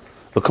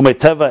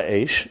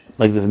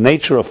 Like the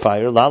nature of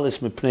fire,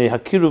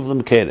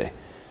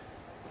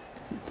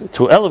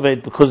 to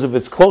elevate because of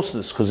its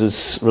closeness, because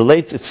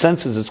it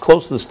senses its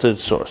closeness to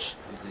its source.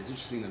 It's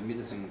interesting that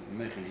Midas and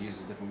Mechir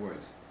uses different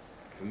words.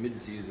 For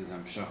Midas he uses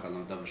Hamshacha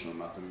and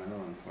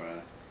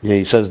for yeah,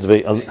 he says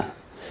he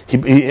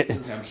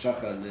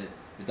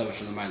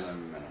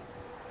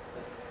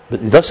but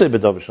he does say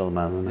B'Davar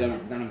Shalom. Then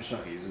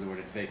Hamshacha uses the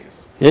word Advekas.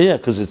 Yeah,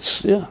 because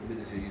it's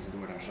Midas he uses the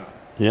word Hamshacha.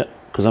 Yeah,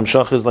 because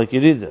Hamshacha is like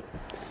you read it.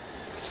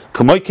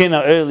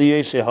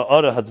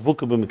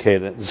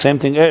 The same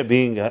thing, air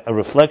being a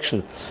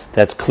reflection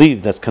that's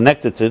cleaved, that's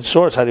connected to its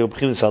source.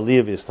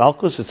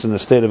 It's in a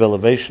state of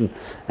elevation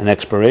and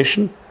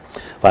expiration.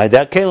 And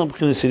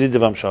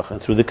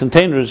through the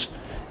containers,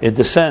 it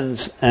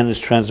descends and is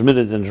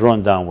transmitted and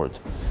drawn downward.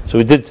 So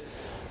we did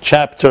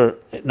chapter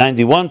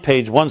 91,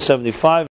 page 175.